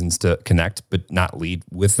reasons to connect, but not lead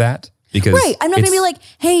with that. Because I'm not going to be like,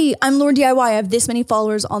 hey, I'm Lauren DIY. I have this many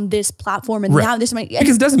followers on this platform and now this many.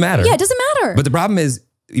 Because it doesn't matter. Yeah, it doesn't matter. But the problem is,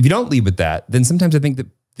 if you don't lead with that, then sometimes I think that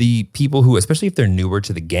the people who, especially if they're newer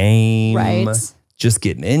to the game, just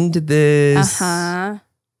getting into this,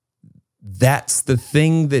 that's the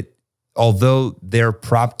thing that, although they're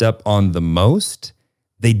propped up on the most,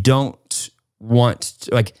 they don't want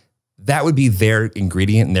to, like, that would be their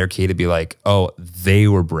ingredient in their key to be like, oh, they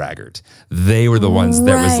were braggart. They were the ones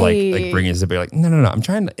that was like bringing us up. Like, no. I'm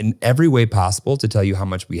trying to, in every way possible to tell you how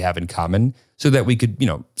much we have in common so that we could,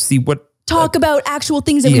 see what. Talk about actual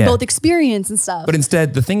things that we both experience and stuff. But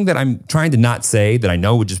instead, the thing that I'm trying to not say that I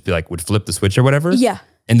know would just be like, would flip the switch or whatever. Yeah.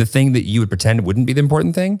 And the thing that you would pretend wouldn't be the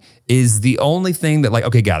important thing is the only thing that like,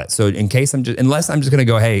 okay, got it. So in case unless I'm just going to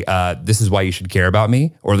go, hey, this is why you should care about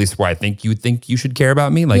me, or at least why I think you should care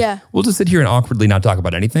about me. Like, we'll just sit here and awkwardly not talk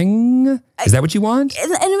about anything. Is that what you want?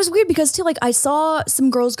 And it was weird because too, like I saw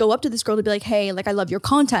some girls go up to this girl to be like, hey, like I love your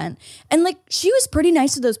content. And like, she was pretty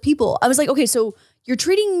nice to those people. I was like, okay, so you're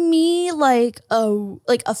treating me like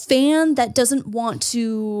a fan that doesn't want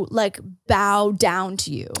to like bow down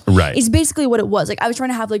to you. Right. It's basically what it was. Like I was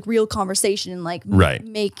trying to have like real conversation and like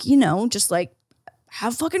make, just like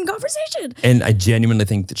have fucking conversation. And I genuinely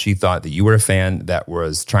think that she thought that you were a fan that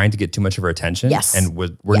was trying to get too much of her attention. Yes. And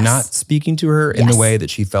were not speaking to her in the way that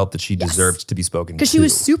she felt that she deserved to be spoken to. Because she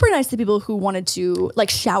was super nice to people who wanted to like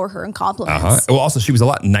shower her in compliments. Well, also she was a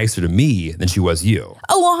lot nicer to me than she was you.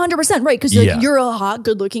 Oh, 100%. Right. Because you're a hot,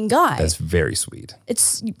 good looking guy. That's very sweet.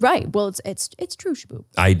 It's right. Well, it's true, Shabu.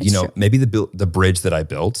 Maybe the bridge that I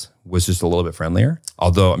built was just a little bit friendlier.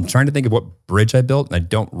 Although I'm trying to think of what bridge I built, and I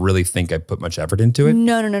don't really think I put much effort into it.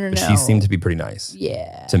 No. But she seemed to be pretty nice.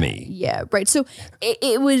 Yeah. To me. Yeah, right. So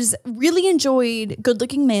it was really enjoyed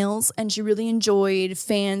good-looking males, and she really enjoyed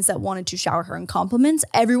fans that wanted to shower her in compliments.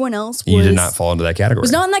 Everyone else You did not fall into that category.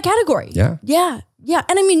 Was not in that category. Yeah. Yeah. Yeah.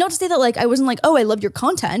 And I mean, not to say that like I wasn't like, oh, I love your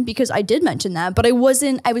content, because I did mention that, but I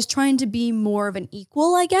was trying to be more of an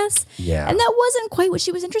equal, I guess. Yeah. And that wasn't quite what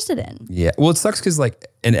she was interested in. Yeah. Well, it sucks because like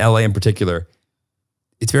in LA in particular,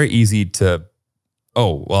 it's very easy to,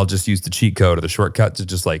 I'll just use the cheat code or the shortcut to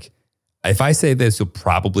just like, if I say this, you'll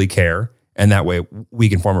probably care. And that way we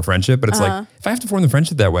can form a friendship. But it's like, if I have to form the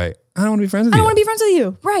friendship that way, I don't want to be friends with you. I don't want to be friends with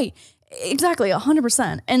you. Right. Exactly.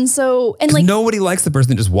 100%. And so, and like nobody likes the person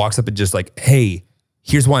that just walks up and just like, hey,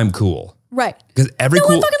 here's why I'm cool. Right. Because no one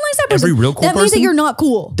fucking likes that person. Every real cool that means that person you're not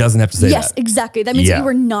cool. Doesn't have to say that. Yes, exactly. That means that you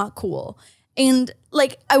were not cool. And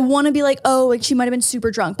like, I want to be like, oh, like she might've been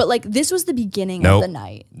super drunk, but like this was the beginning of the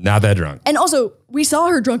night. Not that drunk. And also we saw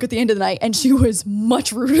her drunk at the end of the night and she was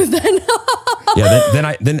much ruder than.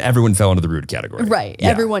 Then everyone fell into the rude category. Right. Yeah.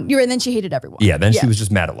 Everyone. And then she hated everyone. Yeah. Then she was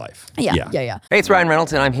just mad at life. Yeah. Hey, it's Ryan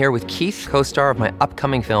Reynolds and I'm here with Keith, co-star of my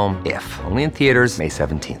upcoming film, If, only in theaters May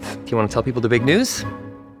 17th. Do you want to tell people the big news?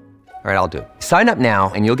 All right, I'll do it. Sign up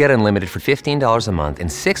now and you'll get unlimited for $15 a month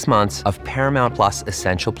and 6 months of Paramount Plus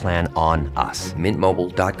Essential Plan on us.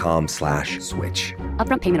 MintMobile.com/switch.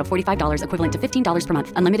 Upfront payment of $45 equivalent to $15 per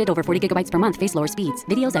month. Unlimited over 40 gigabytes per month. Face lower speeds.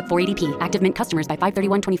 Videos at 480p. Active Mint customers by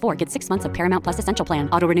 531.24 get 6 months of Paramount Plus Essential Plan.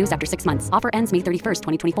 Auto renews after 6 months. Offer ends May 31st,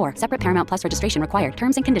 2024. Separate Paramount Plus registration required.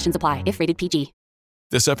 Terms and conditions apply if rated PG.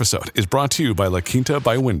 This episode is brought to you by La Quinta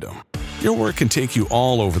by Wyndham. Your work can take you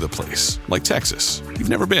all over the place, like Texas. You've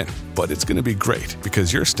never been, but it's going to be great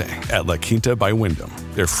because you're staying at La Quinta by Wyndham.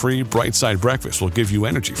 Their free Bright Side breakfast will give you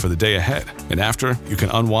energy for the day ahead. And after, you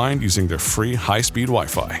can unwind using their free high-speed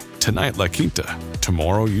Wi-Fi. Tonight, La Quinta.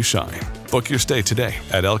 Tomorrow, you shine. Book your stay today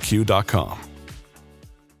at lq.com.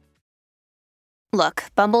 Look,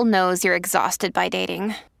 Bumble knows you're exhausted by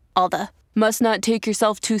dating. All the, must not take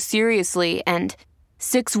yourself too seriously, and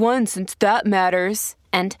 6'1" since that matters,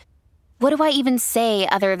 and what do I even say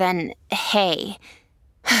other than, hey?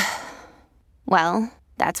 Well,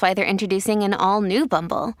 that's why they're introducing an all-new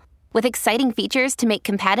Bumble, with exciting features to make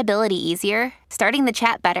compatibility easier, starting the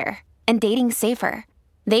chat better, and dating safer.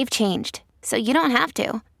 They've changed, so you don't have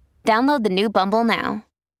to. Download the new Bumble now.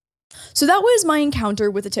 So that was my encounter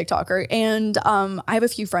with a TikToker, and I have a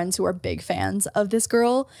few friends who are big fans of this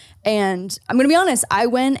girl, and I'm gonna be honest, I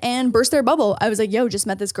went and burst their bubble. I was like, yo, just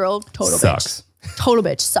met this girl, total Sucks. bitch. Total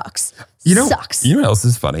bitch, sucks. Sucks. You know what else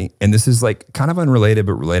is funny? And this is like kind of unrelated,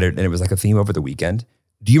 but related, and it was like a theme over the weekend.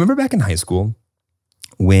 Do you remember back in high school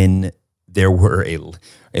when there were a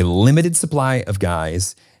limited supply of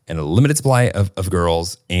guys and a limited supply of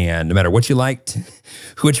girls, and no matter what you liked,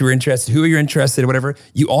 who you're interested, whatever,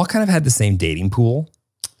 you all kind of had the same dating pool?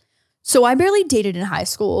 So I barely dated in high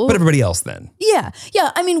school. But everybody else then? Yeah.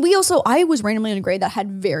 I mean, I was randomly in a grade that had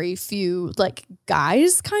very few like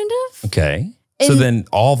guys, kind of. Okay. So then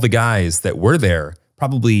all the guys that were there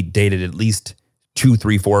probably dated at least 2,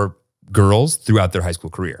 3, 4 girls throughout their high school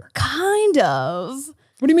career. Kind of.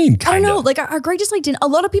 What do you mean, I don't know. Like our grade just like didn't. A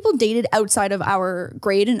lot of people dated outside of our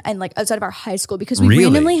grade and like outside of our high school because we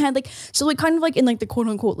randomly had like kind of like in like the quote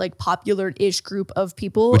unquote like popular-ish group of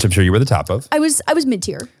people. Which I'm sure you were the top of. I was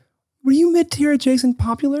mid-tier. Were you mid-tier adjacent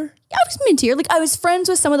popular? Yeah, I was mid-tier. Like I was friends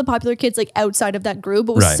with some of the popular kids like outside of that group,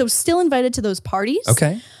 but was so still invited to those parties.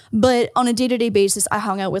 Okay. But on a day-to-day basis, I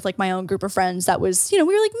hung out with like my own group of friends that was, we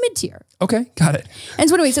were like mid-tier. Okay, got it. And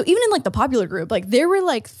so anyway, so even in like the popular group, like there were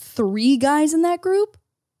like 3 guys in that group.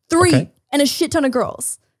 3 and a shit ton of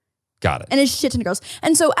girls. Got it. And a shit ton of girls.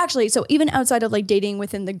 And so actually, so even outside of like dating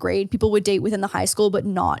within the grade, people would date within the high school, but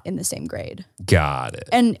not in the same grade. Got it.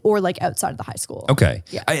 Or like outside of the high school. Okay.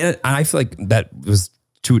 Yeah. I feel like that was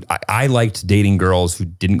I liked dating girls who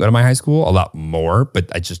didn't go to my high school a lot more,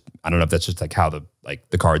 but I don't know if that's just like how the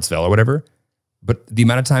cards fell or whatever. But the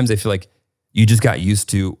amount of times I feel like you just got used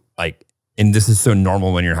to like, and this is so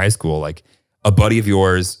normal when you're in high school, like a buddy of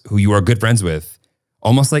yours who you are good friends with,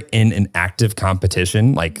 almost like in an active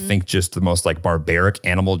competition, like think just the most like barbaric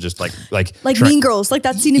animal, just like Mean Girls, like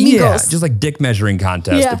that scene in Mean Girls. Just like dick measuring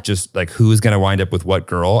contest of just like who's going to wind up with what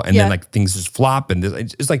girl. And then like things just flop and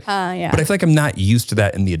it's like, but I feel like I'm not used to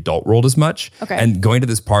that in the adult world as much. Okay. And going to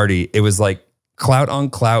this party, it was like clout on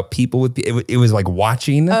clout, people with, it was like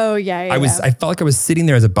watching. Oh yeah. I felt like I was sitting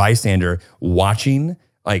there as a bystander watching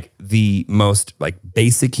like the most like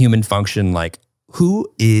basic human function, like, who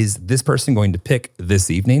is this person going to pick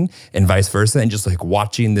this evening and vice versa, and just like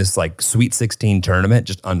watching this like Sweet 16 tournament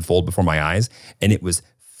just unfold before my eyes. And it was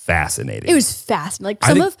fascinating. It was fascinating.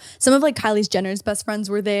 Like some of like Kylie Jenner's best friends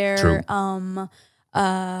were there. True.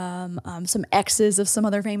 Some exes of some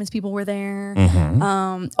other famous people were there.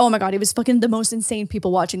 Mm-hmm. Oh my God, it was fucking the most insane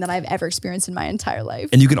people watching that I've ever experienced in my entire life.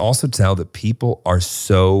 And you can also tell that people are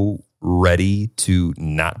so ready to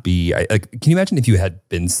not be like, can you imagine if you had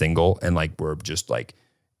been single and like were just like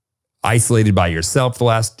isolated by yourself the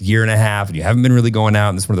last year and a half and you haven't been really going out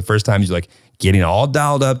and this is one of the first times you're like getting all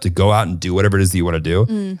dialed up to go out and do whatever it is that you want to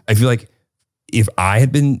do. I feel like if I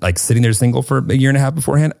had been like sitting there single for a year and a half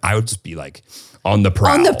beforehand, I would just be like on the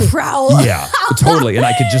prowl. On the prowl. Yeah, totally. And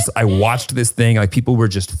I watched this thing, like people were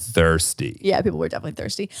just thirsty. Yeah, people were definitely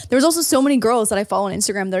thirsty. There was also so many girls that I follow on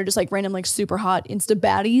Instagram that are just like random, like super hot Insta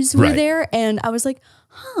baddies who were there. And I was like,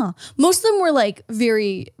 huh. Most of them were like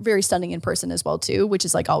very, very stunning in person as well too, which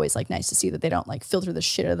is like always like nice to see that they don't like filter the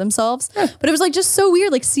shit out of themselves. But it was like just so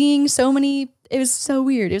weird, like seeing so many. It was so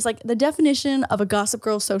weird. It was like the definition of a Gossip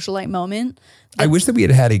Girl socialite moment. I wish that we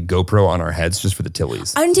had a GoPro on our heads just for the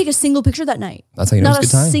tillies. I didn't take a single picture that night. That's how you know Not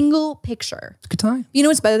it's a good time. Not a single picture. It's a good time. You know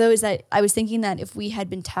what's better though is that I was thinking that if we had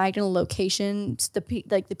been tagged in a location,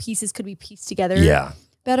 the pieces could be pieced together. Yeah.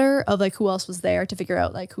 better of like who else was there to figure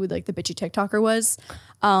out like who like the bitchy TikToker was.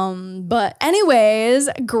 But anyways,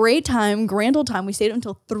 great time, grand old time. We stayed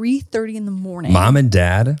until 3:30 in the morning. Mom and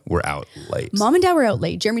dad were out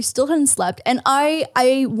late. Jeremy still hadn't slept. And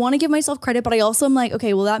I want to give myself credit, but I also am like,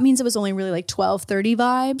 okay, well that means it was only really like 12:30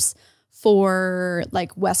 vibes for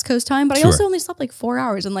like West Coast time. But I also only slept like 4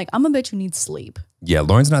 hours and like I'm a bitch who needs sleep. Yeah,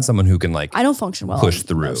 Lauren's not someone who can like I don't function well. Push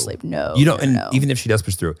through. No sleep. No. You don't no. and even if she does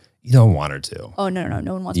push through, you don't want her to. Oh no,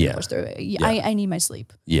 no one wants me to push through. I need my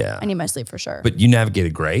sleep. Yeah. I need my sleep for sure. But you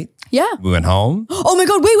navigated great. Yeah. We went home. Oh my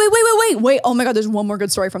God, wait. Oh my God, there's one more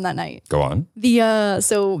good story from that night. Go on.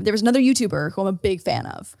 So there was another YouTuber who I'm a big fan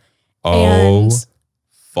of. Oh,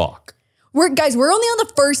 fuck. We're only on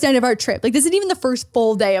the first night of our trip. Like this isn't even the first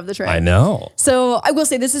full day of the trip. I know. So I will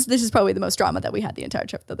say this is probably the most drama that we had the entire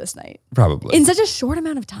trip though this night. Probably. In such a short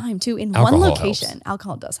amount of time too, in Alcohol one location. helps.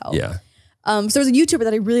 Alcohol does help. Yeah. So there was a YouTuber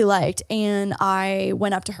that I really liked and I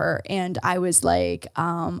went up to her and I was like,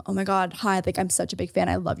 oh my God, hi, like I'm such a big fan.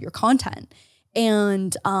 I love your content.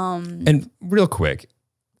 And real quick,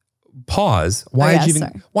 pause. Why'd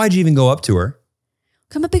you even go up to her?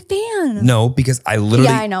 I'm a big fan. No, because I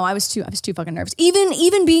literally. Yeah, I know. I was too fucking nervous.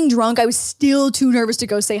 Even being drunk, I was still too nervous to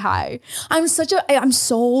go say hi. I'm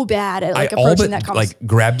so bad at like approaching that conversation. Like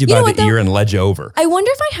grabbed you by the ear and led you over. I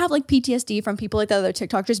wonder if I have like PTSD from people like that other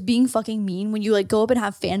TikTok just being fucking mean when you like go up and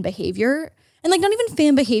have fan behavior. And like not even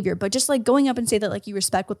fan behavior, but just like going up and say that like you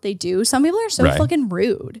respect what they do. Some people are so fucking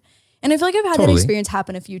rude. And I feel like I've had that experience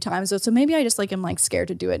happen a few times. So maybe I just like am like scared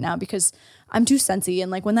to do it now because I'm too sensy. And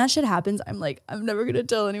like when that shit happens, I'm like, I'm never going to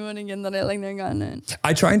tell anyone again that I like their content.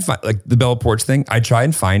 I try and find like the Bella Porch thing. I try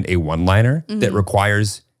and find a one-liner that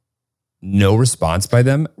requires no response by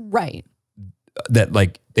them. Right. That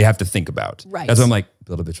like they have to think about. Right. That's why I'm like,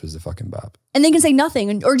 little bitch was a fucking bop. And they can say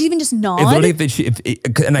nothing or even just nod. And I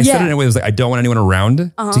said it in a way that was like, I don't want anyone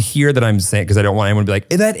around to hear that I'm saying, because I don't want anyone to be like,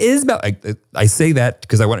 that is about, I say that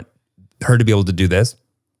because I want her to be able to do this.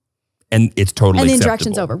 And it's totally acceptable. And the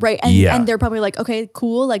interaction's over, right? And they're probably like, okay,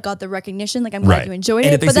 cool, like got the recognition, like I'm glad you enjoyed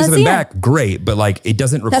it. And if they say something back, great. But like it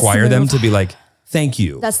doesn't require them to be like, thank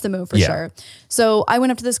you. That's the move for sure. So I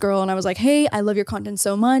went up to this girl and I was like, hey, I love your content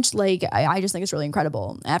so much. Like, I just think it's really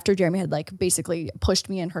incredible. After Jeremy had like basically pushed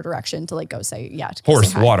me in her direction to like go say,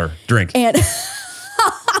 horse, water, drink. And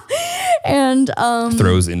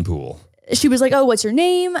throws in pool. She was like, oh, what's your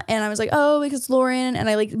name? And I was like, oh, because it's Lauren. And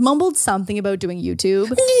I like mumbled something about doing YouTube.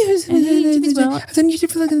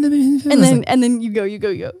 and then you go.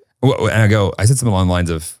 And I said something along the lines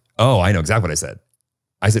of, oh, I know exactly what I said.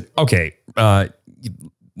 I said, okay,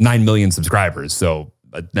 9 million subscribers, so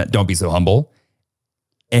don't be so humble.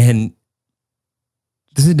 And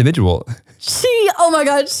this individual, she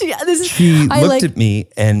looked at me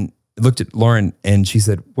and looked at Lauren and she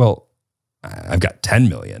said, well, I've got 10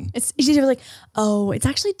 million. She was like, oh, it's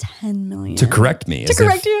actually 10 million. To correct me.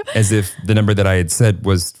 As if the number that I had said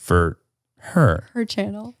was for her. Her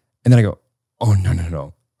channel. And then I go, oh,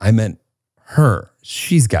 no. I meant her.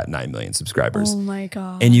 She's got 9 million subscribers. Oh my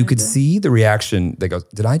God. And you could see the reaction that goes,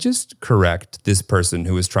 did I just correct this person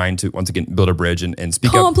who was trying to, once again, build a bridge and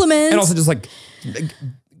speak up? Compliment. And also just like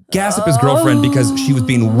gas up his girlfriend because she was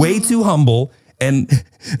being way too humble. And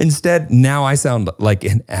instead, now I sound like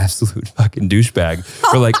an absolute fucking douchebag.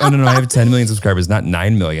 For like, oh no, I have 10 million subscribers, not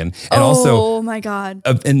 9 million. And oh my God.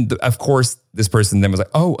 And of course, this person then was like,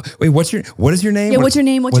 oh, wait, what is your name? Yeah, what's your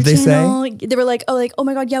name? What's your channel? Say? They were like, oh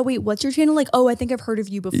my God, yeah, wait, what's your channel? Like, oh, I think I've heard of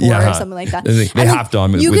you before or something like that. They hopped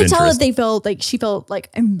on with interest. You could tell that she felt like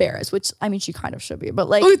embarrassed, which I mean, she kind of should be, but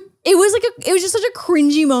like, it was just such a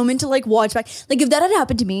cringy moment to like watch back. Like if that had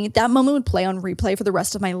happened to me, that moment would play on replay for the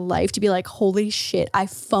rest of my life to be like, holy shit, I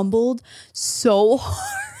fumbled so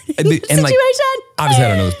hard in this situation. Like, obviously I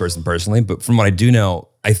don't know this person personally, but from what I do know,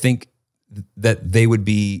 I think that they would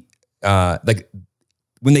be like,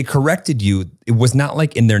 when they corrected you, it was not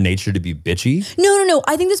like in their nature to be bitchy. No.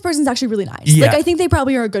 I think this person's actually really nice. Yeah. Like I think they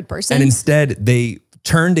probably are a good person. And instead they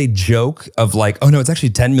turned a joke of like, oh no, it's actually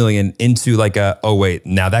 10 million into like oh wait,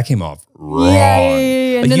 now that came off wrong. Yeah.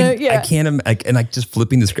 Like I can't, and like just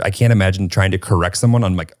flipping the script, I can't imagine trying to correct someone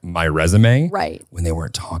on like my resume. Right. When they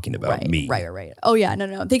weren't talking about me. Right. Oh yeah,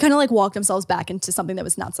 no. They kind of like walked themselves back into something that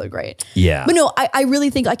was not so great. Yeah. But no, I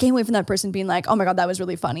really think I came away from that person being like, oh my God, that was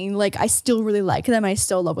really funny. Like I still really like them. I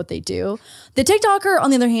still love what they do. The TikToker,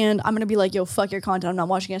 on the other hand, I'm going to be like, yo, fuck your content. I'm not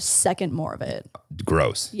watching a second more of it.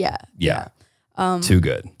 Gross. Yeah. Too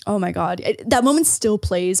good. Oh my God. That moment still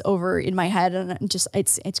plays over in my head and just,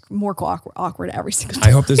 it's more awkward every single time.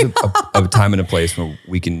 I hope there's a time and a place where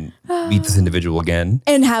we can meet this individual again.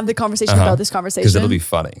 And have the conversation about this conversation. Because it'll be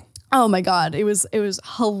funny. Oh my God. It was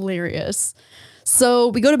hilarious. So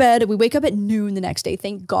we go to bed. We wake up at noon the next day.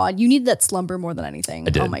 Thank God. You need that slumber more than anything.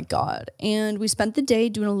 I did. Oh my God. And we spent the day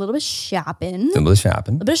doing a little bit of shopping. Some of the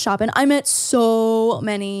shopping. A bit of shopping. I met so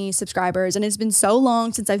many subscribers, and it's been so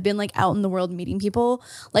long since I've been like out in the world meeting people.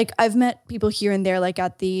 Like I've met people here and there, like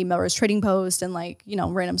at the Melrose Trading Post and like, you know,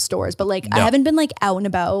 random stores. But like I haven't been like out and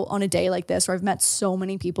about on a day like this where I've met so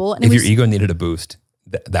many people. And if your ego needed a boost,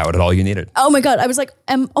 that would all you needed. Oh my God. I was like,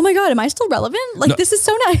 oh my God, am I still relevant? Like this is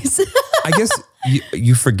so nice. I guess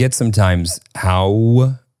you forget sometimes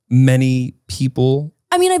how many people.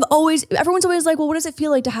 I mean, everyone's always like, well, what does it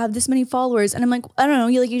feel like to have this many followers? And I'm like, I don't know.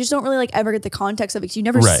 You just don't really like ever get the context of it. 'Cause you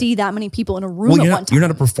never see that many people in a room at one time. You're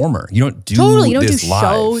not a performer. You don't do You don't do this live.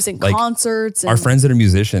 shows and like, concerts. And our friends that are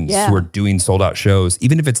musicians who are doing sold out shows,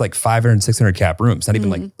 even if it's like 500, 600 cap rooms, not even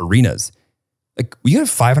like arenas. Like you have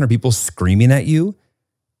 500 people screaming at you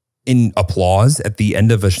in applause at the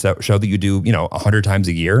end of a show that you do, 100 times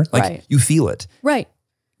a year. Like you feel it. Right.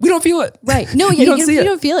 We don't feel it. Right. No, you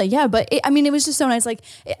don't feel it. Yeah. But it was just so nice. Like,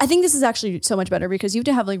 I think this is actually so much better because you have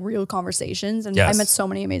to have like real conversations. And I met so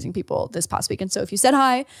many amazing people this past week. And so if you said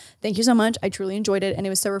hi, thank you so much. I truly enjoyed it. And it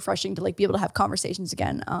was so refreshing to like be able to have conversations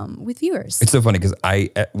again with viewers. It's so funny because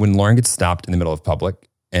when Lauren gets stopped in the middle of public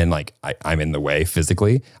and like I'm in the way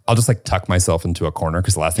physically, I'll just like tuck myself into a corner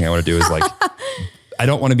because the last thing I want to do is like, I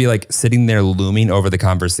don't want to be like sitting there looming over the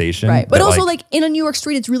conversation. Right. But also like in a New York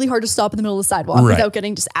street, it's really hard to stop in the middle of the sidewalk without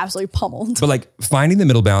getting just absolutely pummeled. But like finding the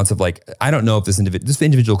middle balance of like, I don't know if this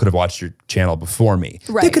individual could have watched your channel before me.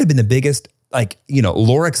 Right. They could have been the biggest like,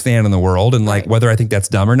 Lorix fan in the world. And like, whether I think that's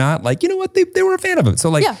dumb or not, like, you know what? They were a fan of him. So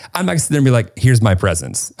like, I'm not going to sit there and be like, here's my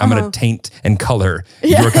presence. I'm going to taint and color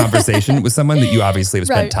your conversation with someone that you obviously have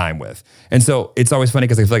spent time with. And so it's always funny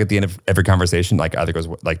because I feel like at the end of every conversation, like either goes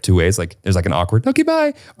like two ways, like there's like an awkward, okay,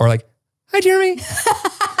 bye. Or like, hi, Jeremy.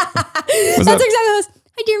 That's exactly what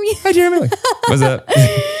hi, Jeremy. Hi, Jeremy. Like, what's up?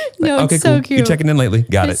 No, okay, it's so cool. cute. You checking in lately?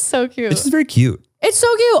 Got it. It's so cute. It's just very cute. It's so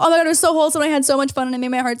cute. Oh my God, it was so wholesome. I had so much fun and it made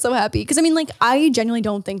my heart so happy. Because I mean, like, I genuinely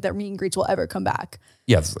don't think that meet and greets will ever come back.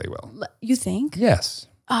 Yes, they will. You think? Yes.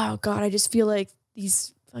 Oh God, I just feel like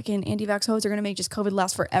these fucking anti-vax hoes are going to make just COVID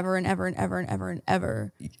last forever and ever and ever and ever and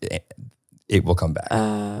ever. It will come back.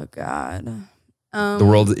 Oh God. The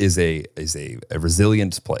world is a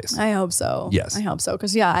resilient place. I hope so. Yes. I hope so.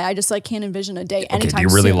 Because I just like can't envision a day anytime do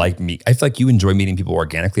you really soon. like meet? I feel like you enjoy meeting people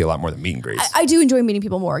organically a lot more than meet and greets. I do enjoy meeting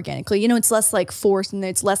people more organically. It's less like forced and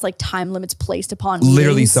it's less like time limits placed upon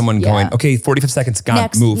Literally meetings. someone going, okay, 45 seconds, gone,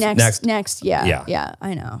 move, next. Yeah,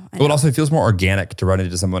 I know. But also it feels more organic to run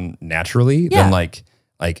into someone naturally than like,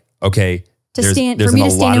 okay, for me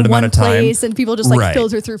to stand in one place and people just like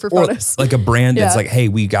filter through for photos. Like a brand that's like, hey,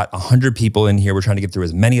 we got 100 people in here. We're trying to get through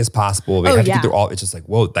as many as possible. We have to get through all. It's just like,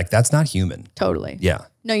 whoa, like that's not human. Totally. Yeah.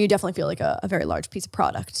 No, you definitely feel like a very large piece of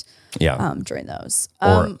product. Yeah. During those.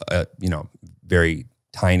 Or very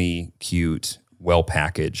tiny, cute, well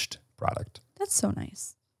packaged product. That's so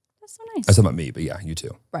nice. I was talking about me, but yeah, you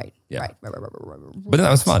too. Right. Yeah. Right. But then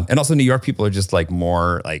that was fun. And also New York people are just like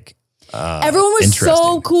more like, everyone was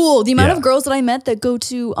so cool. The amount of girls that I met that go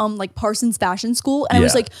to like Parsons Fashion School, and I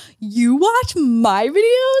was like, "You watch my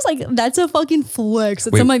videos? Like that's a fucking flex."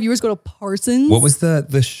 That some of my viewers go to Parsons. What was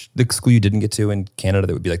the school you didn't get to in Canada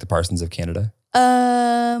that would be like the Parsons of Canada?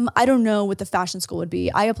 I don't know what the fashion school would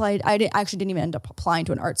be. I applied. Actually didn't even end up applying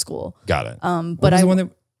to an art school. Got it. But I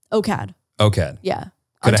OCAD. OCAD. Yeah.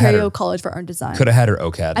 Ontario College for Art and Design. Could have had her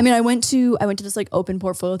OCAD. I mean, I went to this like open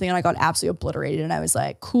portfolio thing and I got absolutely obliterated and I was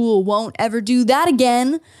like, cool, won't ever do that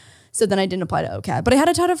again. So then I didn't apply to OCAD, but I had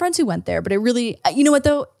a ton of friends who went there. But it really, you know what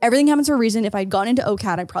though? Everything happens for a reason. If I'd gone into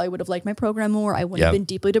OCAD, I probably would have liked my program more. I wouldn't have been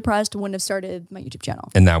deeply depressed. Wouldn't have started my YouTube channel.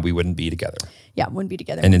 And now we wouldn't be together. Yeah, wouldn't be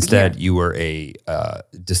together. And instead you were a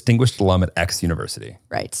distinguished alum at X University.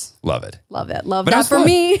 Right. Love it. Love it. Love that for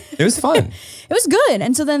me. It was fun. It was good.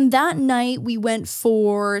 And so then that night we went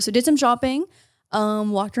did some shopping,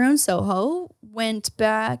 walked around Soho, went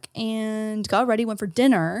back and got ready, went for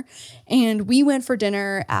dinner. And we went for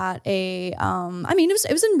dinner at a, it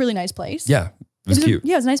was a really nice place. Yeah. It was cute.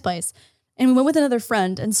 It was a nice place. And we went with another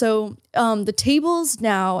friend. And so the tables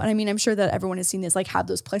now, and I mean, I'm sure that everyone has seen this, like have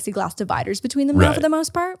those plexiglass dividers between them now for the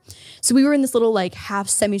most part. So we were in this little like half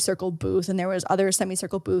semicircle booth and there was other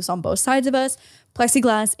semicircle booths on both sides of us,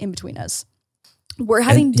 plexiglass in between us. We're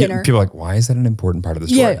having dinner. People are like, why is that an important part of the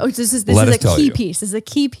story? Yeah, this is a key piece. This is a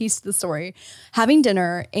key piece to the story. Having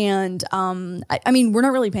dinner, and I mean, we're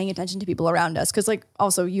not really paying attention to people around us because, like,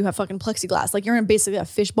 also you have fucking plexiglass. Like, you're in basically a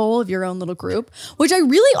fishbowl of your own little group, which I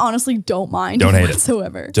really honestly don't mind. Don't hate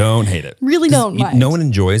whatsoever. Don't hate it. Really don't mind. No one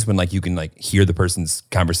enjoys when like you can like hear the person's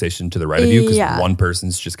conversation to the right of you because one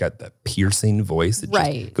person's just got that piercing voice that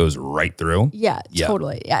just goes right through. Yeah,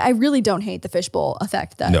 totally. I really don't hate the fishbowl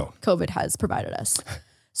effect that COVID has provided us.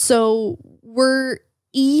 So we're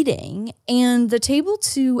eating, and the table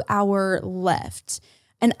to our left,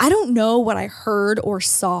 and I don't know what I heard or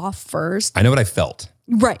saw first. I know what I felt.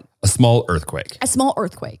 Right. A small earthquake.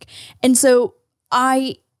 And so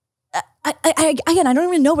I don't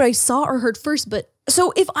even know what I saw or heard first, but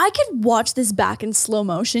so if I could watch this back in slow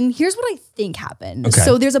motion, here's what I think happened. Okay.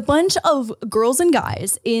 So there's a bunch of girls and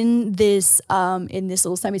guys in this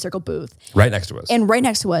little semicircle booth. Right next to us. And right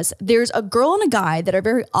next to us, there's a girl and a guy that are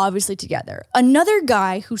very obviously together. Another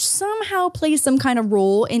guy who somehow plays some kind of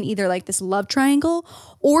role in either like this love triangle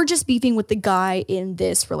or just beefing with the guy in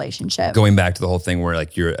this relationship. Going back to the whole thing where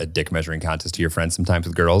like you're a dick measuring contest to your friends sometimes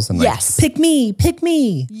with girls and like, yes. pick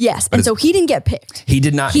me. Yes. But and so he didn't get picked. He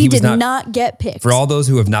did not. He did not get picked. For all those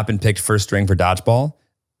who have not been picked first string for dodgeball,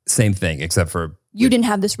 same thing, except for you didn't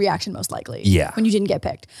have this reaction most likely. Yeah. When you didn't get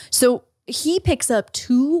picked. So he picks up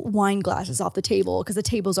 2 wine glasses off the table because the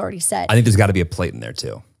table's already set. I think there's got to be a plate in there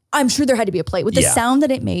too. I'm sure there had to be a plate with the sound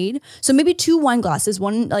that it made. So maybe 2 wine glasses,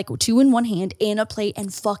 2 in one hand and a plate,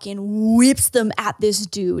 and fucking whips them at this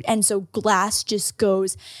dude. And so glass just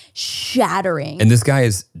goes shattering. And this guy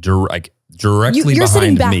is directly behind me. You're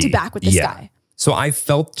sitting back to back with this guy. So I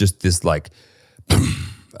felt just this like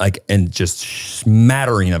and just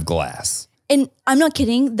smattering of glass. And I'm not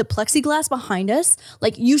kidding, the plexiglass behind us,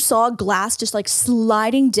 like you saw glass just like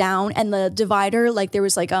sliding down, and the divider, like there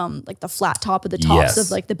was like the flat top of the tops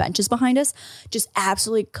of like the benches behind us, just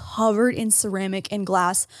absolutely covered in ceramic and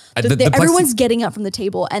glass. Everyone's getting up from the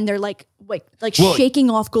table and they're like shaking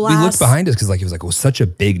off glass. We looked behind us because like it was like such a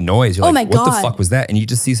big noise. You're like, my God. What the fuck was that? And you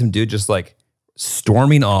just see some dude just like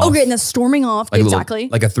storming off. Okay, and then storming off, like exactly.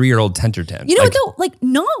 Like a 3-year-old Tenterton. You know what though? Like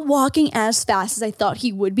not walking as fast as I thought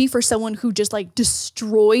he would be for someone who just like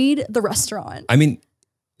destroyed the restaurant. I mean,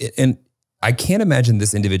 and I can't imagine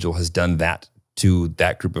this individual has done that to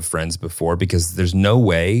that group of friends before because there's no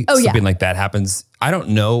way something like that happens. I don't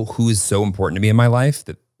know who is so important to me in my life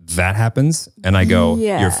that happens. And I go,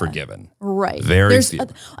 you're forgiven. Right. Very few.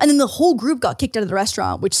 And then the whole group got kicked out of the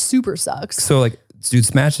restaurant, which super sucks. So like, dude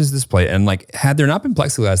smashes this plate, and like, had there not been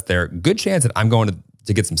plexiglass there, good chance that I'm going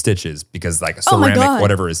to get some stitches because like a ceramic,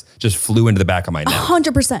 whatever is just flew into the back of my neck.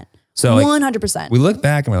 100%. So like, 100%. We look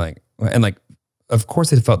back and we're like, of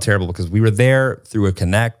course it felt terrible because we were there through a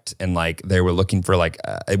connect and like they were looking for like,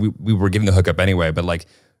 we were giving the hookup anyway, but like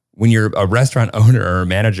when you're a restaurant owner or a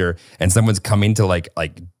manager and someone's coming to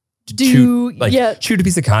shoot a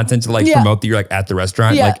piece of content to like promote that you're like at the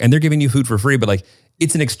restaurant, like, and they're giving you food for free, but like,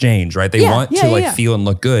 it's an exchange, right? They want to feel and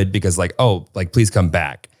look good because like, oh, like please come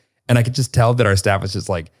back. And I could just tell that our staff was just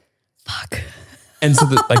like, fuck. And so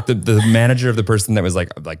the manager of the person that was like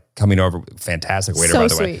coming over, fantastic waiter, by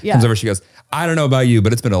the way, comes over, she goes, I don't know about you,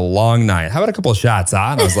 but it's been a long night. How about a couple of shots,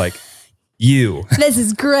 huh? And I was like, you. This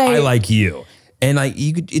is great. I like you. And like,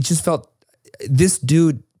 it just felt, this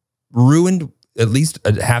dude ruined at least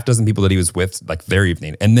a half dozen people that he was with like their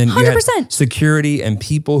evening. And then 100%. You had security and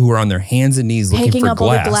people who are on their hands and knees looking picking for up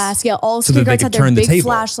glass. all the glass. Yeah, all so security guards had their big the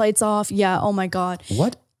flashlights off. Yeah, oh my God.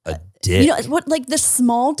 What a dick. You know, what like the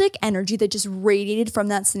small dick energy that just radiated from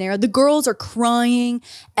that scenario. The girls are crying.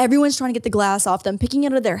 Everyone's trying to get the glass off them, picking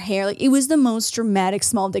it out of their hair. Like it was the most dramatic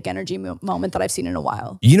small dick energy moment that I've seen in a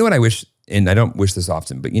while. You know what I wish, and I don't wish this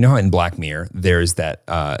often, but you know how in Black Mirror, there's that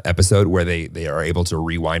episode where they are able to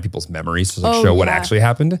rewind people's memories to show what actually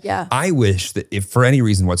happened? Yeah. I wish that if for any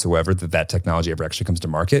reason whatsoever that technology ever actually comes to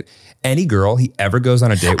market, any girl he ever goes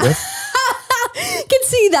on a date with can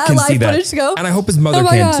see that live footage to go. And I hope his mother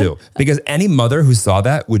can too. Because any mother who saw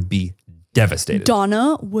that would be devastated.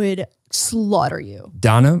 Donna would slaughter you.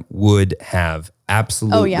 Donna would have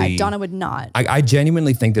absolutely... Oh yeah, Donna would not. I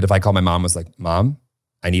genuinely think that if I called my mom was like, Mom,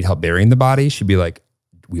 I need help burying the body, she'd be like,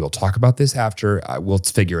 we will talk about this after. We'll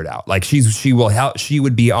figure it out. Like she will help. She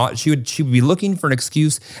would be looking for an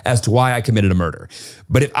excuse as to why I committed a murder.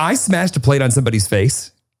 But if I smashed a plate on somebody's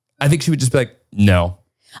face, I think she would just be like, no.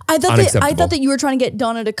 I thought that you were trying to get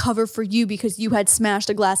Donna to cover for you because you had smashed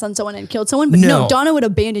a glass on someone and killed someone. But no Donna would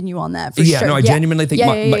abandon you on that for sure. No, I genuinely think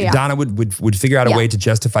Donna would figure out a way to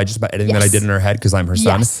justify just about anything that I did in her head because I'm her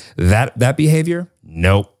son. That behavior,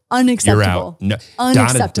 nope. Unacceptable. You're out. No,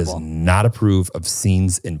 Unacceptable. Donna does not approve of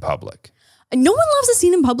scenes in public. No one loves a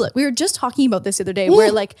scene in public. We were just talking about this the other day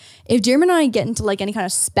where like if Jeremy and I get into like any kind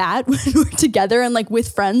of spat when we're together and like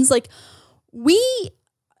with friends, like we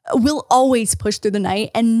will always push through the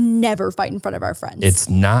night and never fight in front of our friends. It's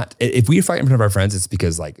not, if we fight in front of our friends, it's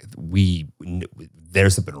because like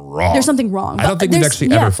there's something wrong. There's something wrong. I don't think we've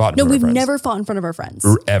actually ever fought in front of our friends. No, we've never fought in front of our friends.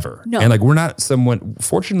 Ever. No. And like, we're not someone,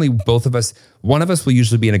 fortunately, both of us, one of us will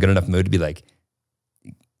usually be in a good enough mood to be like,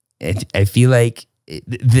 I feel like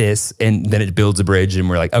this, and then it builds a bridge and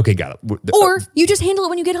we're like, okay, got it. Or you just handle it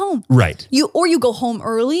when you get home. Right. You go home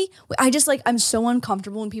early. I'm so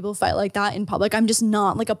uncomfortable when people fight like that in public. I'm just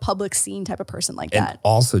not like a public scene type of person like and that.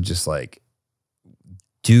 Also just like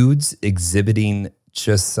dudes exhibiting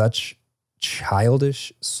just such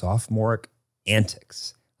childish, sophomoric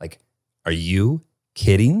antics. Like, are you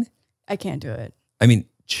kidding? I can't do it. I mean,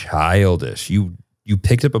 childish. You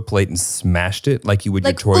picked up a plate and smashed it like you would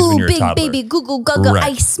Like, your toys when you're a big toddler. baby, goo goo gaga, Right.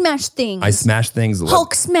 I smash things. I smashed things.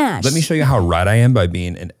 Hulk smash. Let me show you how right I am by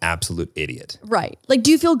being an absolute idiot. Right. Like,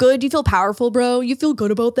 do you feel good? Do you feel powerful, bro? You feel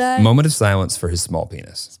good about that? Moment of silence for his small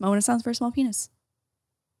penis. Moment of silence for a small penis.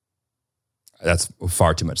 That's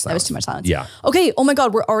far too much silence. That was too much silence. Yeah. Okay. Oh my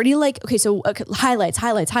God. We're already like, okay. So highlights.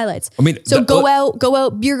 I mean, so go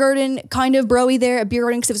out, beer garden, kind of broy there at beer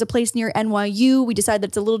garden because it was a place near NYU. We decided that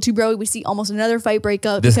it's a little too broy. We see almost another fight break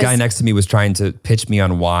out. This guy next to me was trying to pitch me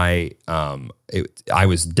on why I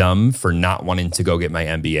was dumb for not wanting to go get my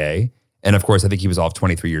MBA. And of course, I think he was all of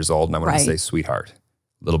 23 years old. And I wanted to say, sweetheart,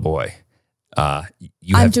 little boy,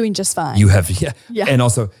 I'm doing just fine. You have, Yeah. And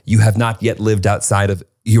also, you have not yet lived outside of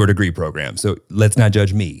your degree program. So let's not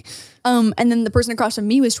judge me. And then the person across from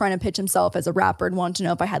me was trying to pitch himself as a rapper and wanted to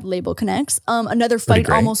know if I had label connects. Another fight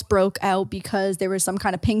almost broke out because there was some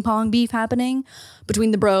kind of ping pong beef happening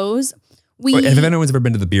between the bros. If anyone's ever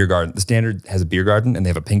been to the beer garden, the Standard has a beer garden and they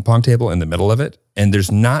have a ping pong table in the middle of it. And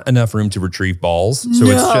there's not enough room to retrieve balls. So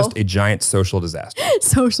it's just a giant social disaster.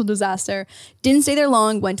 Social disaster. Didn't stay there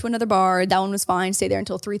long, went to another bar. That one was fine. Stayed there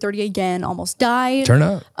until 3:30 again, almost died. Turn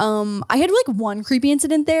up. I had like one creepy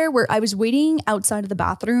incident there where I was waiting outside of the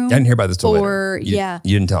bathroom. I didn't hear about this till later. You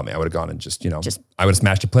didn't tell me. I would have gone and just I would have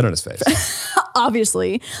smashed a plate on his face.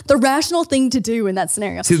 Obviously, the rational thing to do in that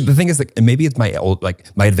scenario. See, the thing is, like, and maybe it's my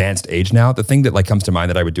my advanced age now. The thing that like comes to mind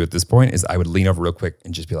that I would do at this point is I would lean over real quick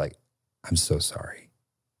and just be like, "I'm so sorry.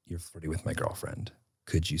 You're flirting with my girlfriend.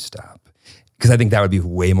 Could you stop?" Because I think that would be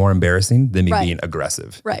way more embarrassing than me being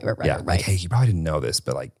aggressive. Right. Like, hey, you probably didn't know this,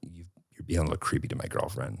 but like you're being a little creepy to my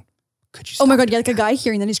girlfriend. Could you stop? Oh my God, yeah, like a guy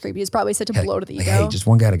hearing that he's creepy is probably such a blow to the ego. Hey, just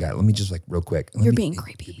one guy to guy. Let me just like real quick. You're being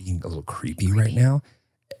creepy. You're being a little creepy right now.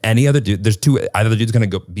 Any other dude, there's two, either the dude's going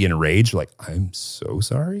to be enraged, like, I'm so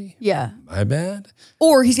sorry. Yeah. My bad.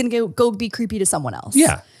 Or he's going to go be creepy to someone else.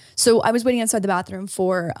 Yeah. So I was waiting outside the bathroom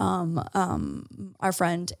for our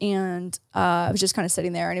friend, and I was just kind of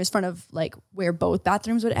sitting there, and it was in front of like where both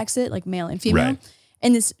bathrooms would exit, like male and female. Right.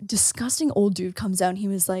 And this disgusting old dude comes out and he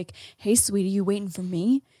was like, "Hey, sweetie, you waiting for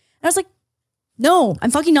me?" And I was like, "No, I'm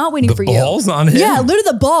fucking not waiting for you." The balls on him? Yeah,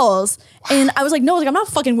 literally the balls. Wow. And I was like, "No, I'm not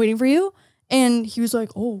fucking waiting for you." And he was like,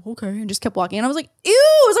 "Oh, okay," and just kept walking. And I was like, "Ew!"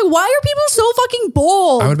 I was like, "Why are people so fucking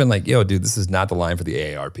bold?" I would have been like, "Yo, dude, this is not the line for the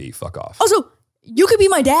AARP. Fuck off." Also, you could be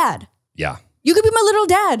my dad. Yeah. You could be my literal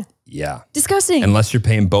dad. Yeah. Disgusting. Unless you're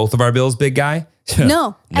paying both of our bills, big guy.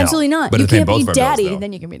 No, absolutely not. But you if they're can't paying be both of our daddy, bills, though.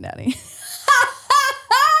 then you can be daddy.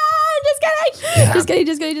 Just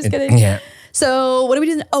kidding. Yeah. So what do we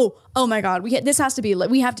do? Oh my God. This has to be,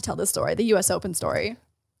 we have to tell this story, the US Open story.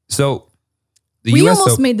 So the we US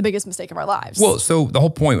almost Open, made the biggest mistake of our lives. well, so the whole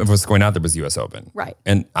point of us going out there was the US Open. Right.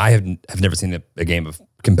 And I have never seen a game of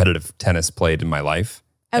competitive tennis played in my life.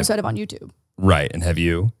 Outside of on YouTube. Right. And have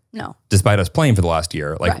you? No. Despite us playing for the last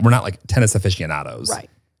year, like Right. we're not like tennis aficionados. Right.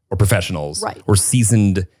 Or professionals. Right. Or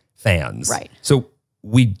seasoned fans. Right. So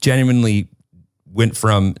we genuinely went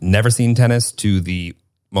from never seen tennis to the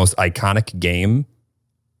most iconic game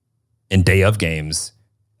and day of games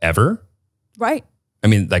ever. Right. I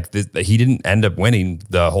mean, like he didn't end up winning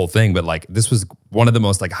the whole thing, but like this was one of the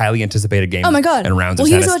most like highly anticipated games. Oh my God. And rounds well, of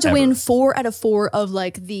he was tennis about to ever. win 4 out of 4 of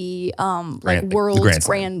like the world's Grand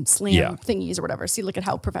Grand Slam. Slam thingies or whatever. See, look at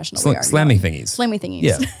how professional we are. Slammy thingies. Slammy thingies.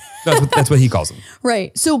 Yeah. That's what he calls them.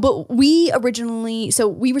 Right. So, but we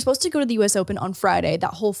were supposed to go to the US Open on Friday.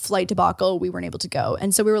 That whole flight debacle, we weren't able to go.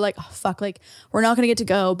 And so we were like, oh, fuck, like we're not going to get to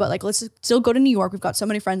go, but like, let's still go to New York. We've got so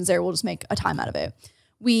many friends there. We'll just make a time out of it.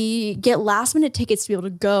 We get last minute tickets to be able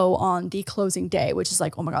to go on the closing day, which is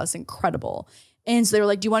like, oh my God, it's incredible. And so they were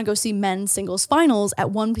like, do you want to go see men's singles finals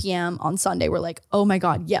at 1 p.m. on Sunday? We're like, oh my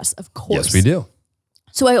God, yes, of course. Yes, we do.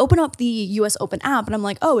 So I open up the US Open app and I'm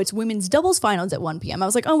like, oh, it's women's doubles finals at 1 p.m. I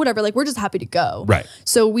was like, oh, whatever. Like, we're just happy to go. Right.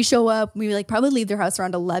 So we show up, we like probably leave their house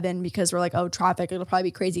around 11 because we're like, oh, traffic, it'll probably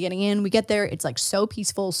be crazy getting in. We get there. It's like so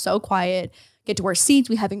peaceful, so quiet. Get to our seats.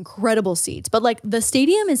 We have incredible seats, but like the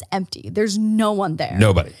stadium is empty. There's no one there.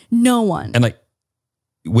 Nobody. No one. And like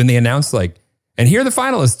when they announced like, and here are the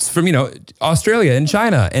finalists from, Australia and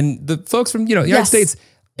China and the folks from, the United States.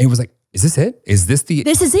 And it was like, is this it? Is this the,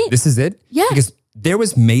 This is it. This is it? Yeah. Because there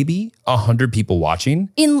was maybe 100 people watching.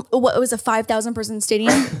 In what was a 5,000 person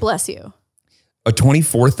stadium? Bless you. A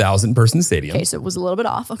 24,000 person stadium. Okay, so it was a little bit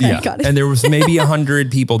off. Okay, got it. And there was maybe 100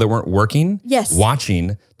 people that weren't working. Yes.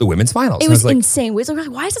 Watching the women's finals. It And I was like, insane. We was like,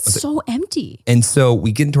 why is it so empty? and so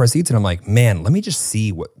we get into our seats and I'm like, man, let me just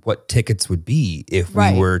see what tickets would be if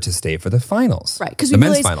we were to stay for the finals. Right. Because the we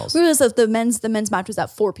men's realized, finals. we realized that the men's match was at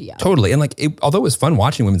 4 p.m. Totally. And like, although it was fun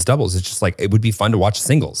watching women's doubles, it's just like, it would be fun to watch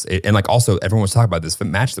singles. And like also everyone was talking about this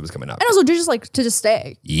match that was coming up. And also to just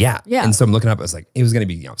stay. Yeah. Yeah. And so I'm looking up, I was like, it was going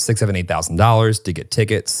to be, $6,000, $7,000, $8,000 to get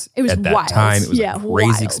tickets. It was at that wild. time. It was Yeah, crazy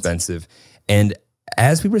wild. expensive. And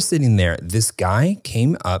as we were sitting there, this guy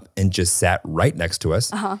came up and just sat right next to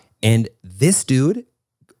us. And this dude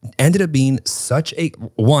ended up being such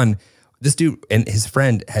this dude and his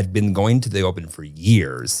friend had been going to the Open for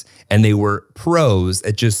years, and they were pros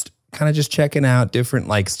at just checking out different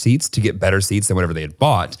like seats to get better seats than whatever they had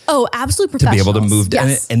bought. Oh, absolute To be professionals. able to move down.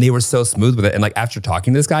 Yes. And they were so smooth with it. And like after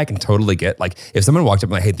talking to this guy, I can totally get like if someone walked up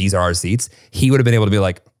and like, hey, these are our seats, he would have been able to be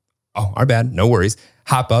like, oh, our bad, no worries.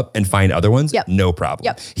 Hop up and find other ones, Yep. no problem.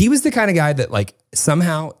 Yep. He was the kind of guy that like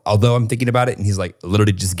somehow, although I'm thinking about it and he's like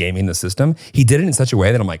literally just gaming the system, he did it in such a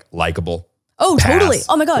way that I'm like likable. Oh, pass, totally.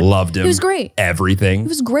 Oh my God. Loved him. He was great. Everything. It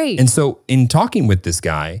was great. And so in talking with this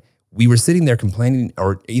guy, we were sitting there complaining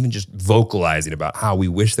or even just vocalizing about how we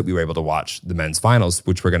wish that we were able to watch the men's finals,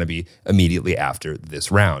 which were going to be immediately after this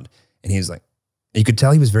round. And he was like, you could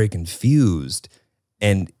tell he was very confused.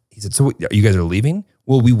 And he said, so you guys are leaving?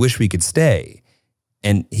 Well, we wish we could stay.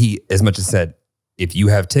 And he as much as said, if you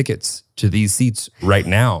have tickets to these seats right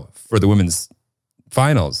now for the women's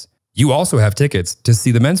finals, you also have tickets to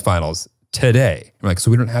see the men's finals today. I'm like, so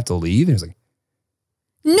we don't have to leave? And he was like,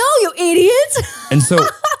 no, you idiots. and so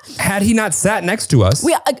had he not sat next to us,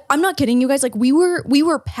 I'm not kidding you guys. Like we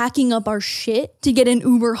were packing up our shit to get an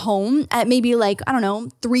Uber home at maybe like, I don't know,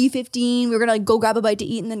 3:15. We were going to like go grab a bite to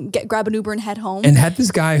eat and then grab an Uber and head home. and had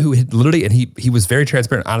this guy who had literally, and he was very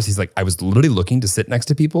transparent. Honestly, he's like, I was literally looking to sit next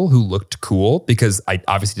to people who looked cool because I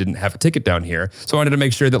obviously didn't have a ticket down here. So I wanted to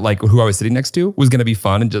make sure that like who I was sitting next to was going to be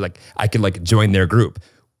fun and just like, I could like join their group.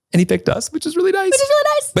 And he picked us, which is really nice.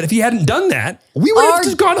 But if he hadn't done that, we would have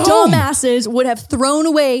just gone home. Dumbasses would have thrown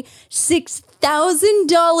away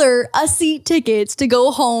 $6,000 a seat tickets to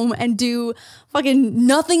go home and do fucking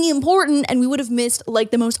nothing important, and we would have missed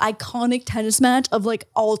like the most iconic tennis match of like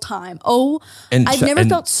all time. Oh, And I've never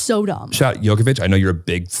felt so dumb. Shout out Djokovic. I know you're a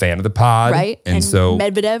big fan of the pod. Right? And so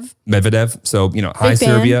Medvedev. So, hi Big fan.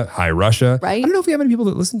 Serbia, hi Russia. Right? I don't know if we have any people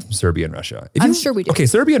that listen from Serbia and Russia. I'm sure we do. Okay,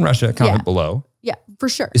 Serbia and Russia, comment Yeah. below. Yeah, for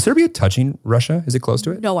sure. Is Serbia touching Russia? Is it close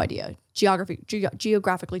to it? No idea.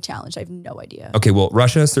 Geographically challenged. I have no idea. Okay, well,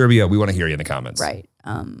 Russia, Serbia, we want to hear you in the comments. Right.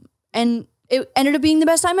 And it ended up being the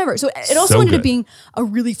best time ever. So it also So ended up good. being a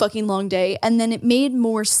really fucking long day. And then it made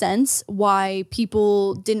more sense why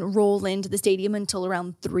people didn't roll into the stadium until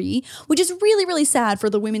around 3, which is really, really sad for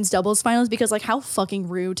the women's doubles finals because like how fucking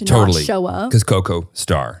rude to not show up. Because Coco,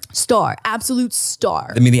 star. Absolute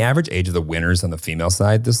star. I mean, the average age of the winners on the female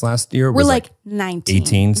side this last year We're was like 19.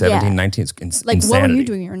 18, 17, Yeah. 19. It's Like insanity. what were you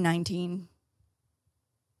doing when you were 19?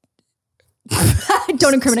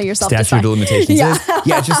 Don't incriminate yourself. Statute of limitations Yeah. is.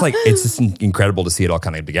 Yeah, it's just like, it's just incredible to see it all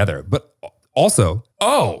kind of together. But also,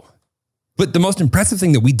 but the most impressive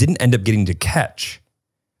thing that we didn't end up getting to catch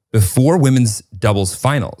before women's doubles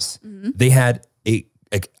finals, they had a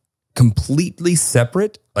completely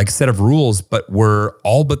separate like set of rules, but were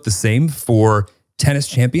all but the same for tennis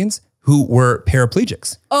champions who were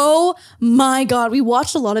paraplegics. Oh my God. We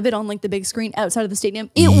watched a lot of it on like the big screen outside of the stadium.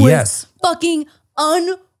 It Yes. was fucking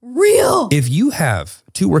unreal. If you have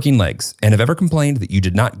 2 working legs and have ever complained that you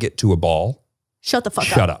did not get to a ball, Shut the fuck up.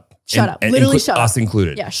 shut up. Shut up. Literally shut up. Us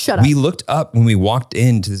included. Yeah, shut up. We looked up when we walked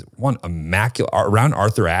into this one immaculate, around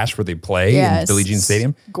Arthur Ashe where they play in Billie Jean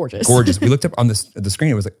Stadium. Gorgeous. We looked up on the screen.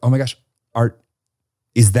 It was like, oh my gosh,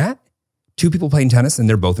 is that 2 people playing tennis and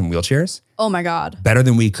they're both in wheelchairs? Oh my God. Better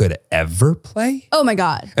than we could ever play? Oh my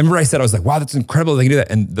God. I remember I said, I was like, wow, that's incredible. They can do that.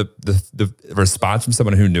 And the response from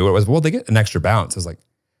someone who knew it was, well, they get an extra bounce. I was like,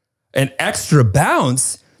 an extra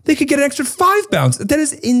bounce? They could get an extra 5 bounce. That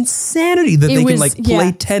is insanity that they can like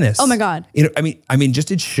play tennis. Oh my God. You know, I mean, just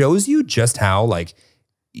it shows you just how like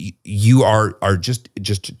you are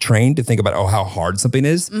just trained to think about, how hard something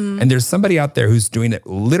is. And there's somebody out there who's doing it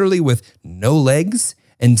literally with no legs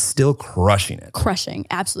and still crushing it.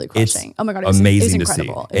 Absolutely crushing. It's oh my God, amazing it was to see.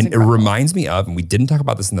 incredible. And it reminds me of, and we didn't talk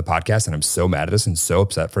about this in the podcast, and I'm so mad at us and so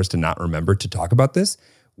upset for us to not remember to talk about this.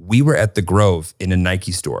 We were at the Grove in a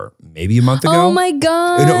Nike store maybe a month ago. Oh my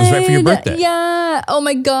God. No, it was right for your birthday. Yeah. Oh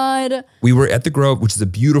my God. We were at the Grove, which is a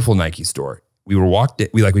beautiful Nike store. We walked in,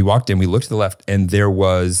 we looked to the left, and there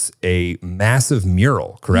was a massive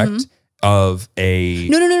mural, correct? Of a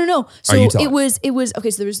No. So you tell it was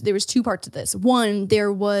okay. So there was two parts to this. One,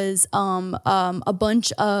 there was a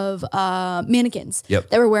bunch of mannequins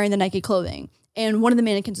that were wearing the Nike clothing, and one of the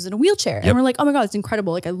mannequins was in a wheelchair, and we're like, oh my God, it's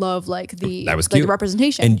incredible! Like I love the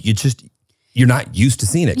representation, and you're not used to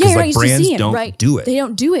seeing it because like brands don't do it. They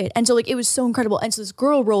don't do it, and so like it was so incredible. And so this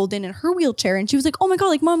girl rolled in her wheelchair, and she was like, oh my God,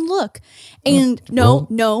 like Mom, look, and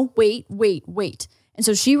wait. And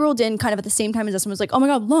so she rolled in kind of at the same time as us and was like, oh my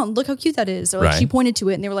God, Mom, look how cute that is. So like she pointed to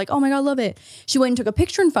it and they were like, oh my God, love it. She went and took a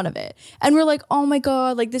picture in front of it. And we're like, oh my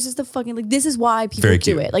God, like this is this is why people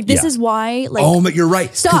do it. Like this is why like, oh, but you're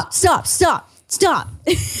right. Stop.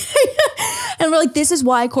 And we're like, this is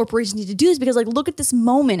why corporations need to do this because like, look at this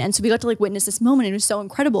moment. And so we got to like witness this moment. It was so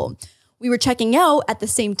incredible. We were checking out at the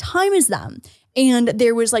same time as them. And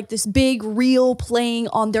there was like this big reel playing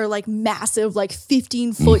on their like massive like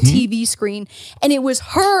 15-foot TV screen. And it was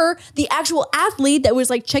her, the actual athlete that was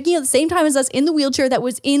like checking out at the same time as us in the wheelchair that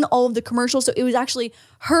was in all of the commercials. So it was actually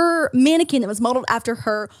her mannequin that was modeled after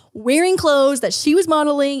her wearing clothes that she was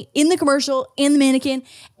modeling in the commercial and the mannequin.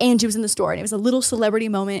 And she was in the store and it was a little celebrity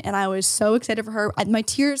moment. And I was so excited for her. My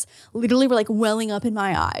tears literally were like welling up in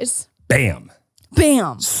my eyes. Bam.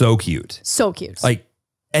 So cute. Like,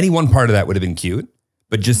 any one part of that would have been cute,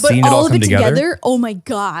 but seeing it all come together, oh my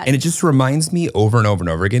God. And it just reminds me over and over and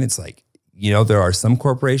over again. It's like, there are some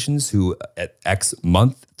corporations who at X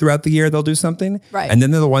month throughout the year, they'll do something. Right. And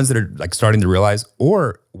then they're the ones that are like starting to realize,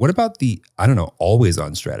 or what about the, always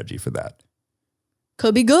on strategy for that?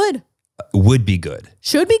 Could be good. Would be good.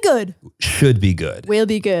 Should be good. Should be good. Will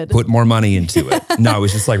be good. Put more money into it. No, it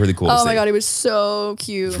was just like really cool to see. Oh my God, it was so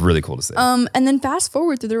cute. It's really cool to see. And then fast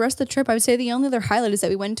forward through the rest of the trip, I would say the only other highlight is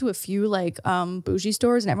that we went to a few like bougie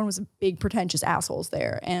stores and everyone was big pretentious assholes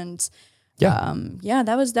there. And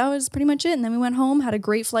that was pretty much it. And then we went home, had a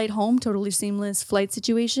great flight home, totally seamless flight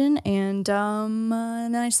situation. And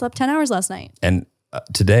then I slept 10 hours last night. And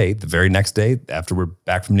today, the very next day after we're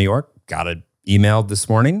back from New York, got an email this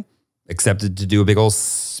morning. Accepted to do a big old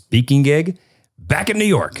speaking gig back in New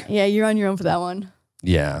York. Yeah, you're on your own for that one.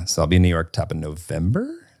 Yeah, so I'll be in New York top of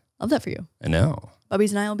November. Love that for you. I know. Bubbies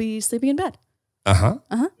and I will be sleeping in bed.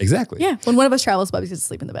 Exactly. Yeah, when one of us travels, Bubbies gets to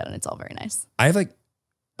sleep in the bed and it's all very nice. I have like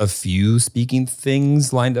a few speaking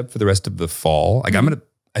things lined up for the rest of the fall. Like I feel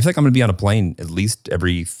like I'm gonna be on a plane at least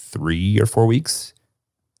every 3 or 4 weeks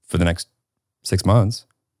for the next 6 months.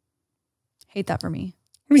 Hate that for me.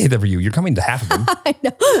 Let me hate that for you. You're coming to half of them. I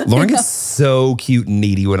know. Lauren gets so cute and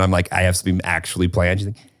needy when I'm like, I have something actually planned. She's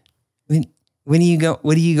like, when do you go?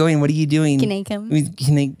 What are you going? What are you doing? Can I come? When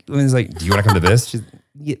it's like, do you want to come to this? She's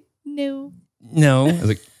no. I was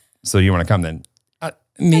like, so you want to come then?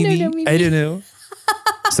 Maybe. I don't know.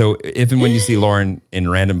 So if and when you see Lauren in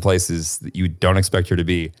random places that you don't expect her to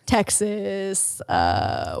be. Texas,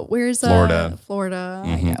 where's Florida.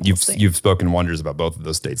 Mm-hmm. Yeah, you've spoken wonders about both of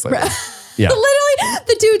those states lately. Yeah. Literally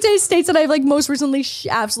the two states that I've like most recently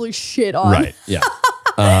absolutely shit on. Right. Yeah.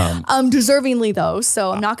 Deservingly though,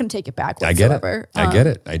 so I'm not going to take it back whatsoever. I get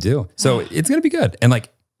it. I do. So it's going to be good. And like,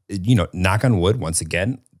 knock on wood, once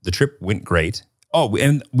again, the trip went great. Oh,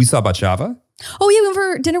 and we saw Bachava. Oh yeah, we went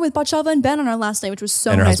for dinner with Bachava and Ben on our last night, which was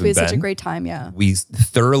so nice. We had such a great time. Yeah, we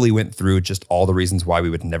thoroughly went through just all the reasons why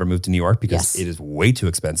we would never move to New York because it is way too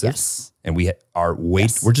expensive. Yes, and we're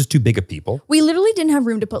just too big of people. We literally didn't have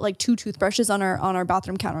room to put like 2 toothbrushes on our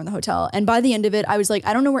bathroom counter in the hotel. And by the end of it, I was like,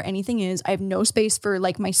 I don't know where anything is. I have no space for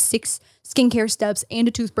like my 6 skincare steps and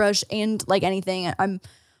a toothbrush and like anything.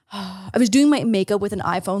 I was doing my makeup with an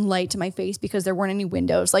iPhone light to my face because there weren't any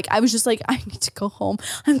windows. Like I was just like, I need to go home.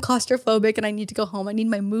 I'm claustrophobic and I need to go home. I need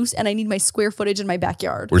my moose and I need my square footage in my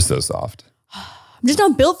backyard. We're so soft. I'm just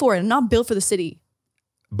not built for it. I'm not built for the city.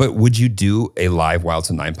 But would you do a live Wild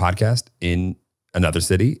to 9 podcast in another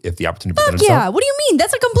city if the opportunity presented itself? Yeah. What do you mean?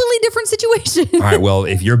 That's a completely different situation. All right. Well,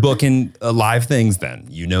 if you're booking live things, then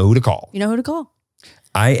you know who to call.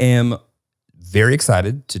 I am very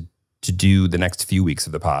excited to do the next few weeks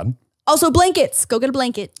of the pod. Also blankets. Go get a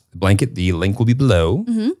blanket. The link will be below.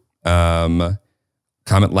 Mm-hmm.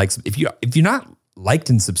 Comment, like, if you're not liked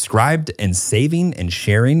and subscribed and saving and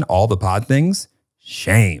sharing all the pod things,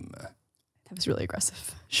 shame. That was really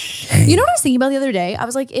aggressive. Shame. You know what I was thinking about the other day? I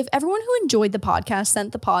was like, if everyone who enjoyed the podcast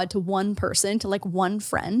sent the pod to one person, to like one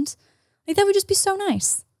friend, like that would just be so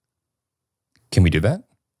nice. Can we do that?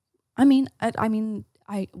 I mean,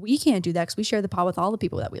 we can't do that because we share the pod with all the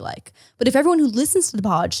people that we like. But if everyone who listens to the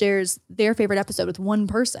pod shares their favorite episode with one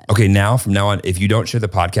person. Okay, from now on, if you don't share the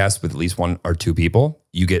podcast with at least 1 or 2 people,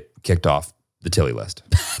 you get kicked off the Tilly list.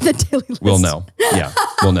 The Tilly list. We'll know. Yeah,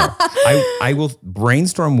 we'll know. I will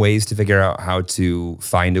brainstorm ways to figure out how to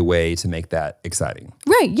find a way to make that exciting.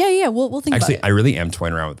 Right. Yeah. We'll think about it. Actually, I really am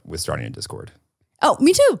toying around with starting a Discord. Oh,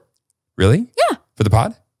 me too. Really? Yeah. For the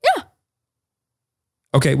pod? Yeah.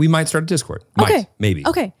 Okay, we might start a Discord. Okay. Maybe.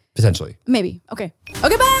 Okay. Potentially. Maybe. Okay.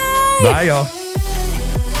 Okay, bye. Bye, y'all.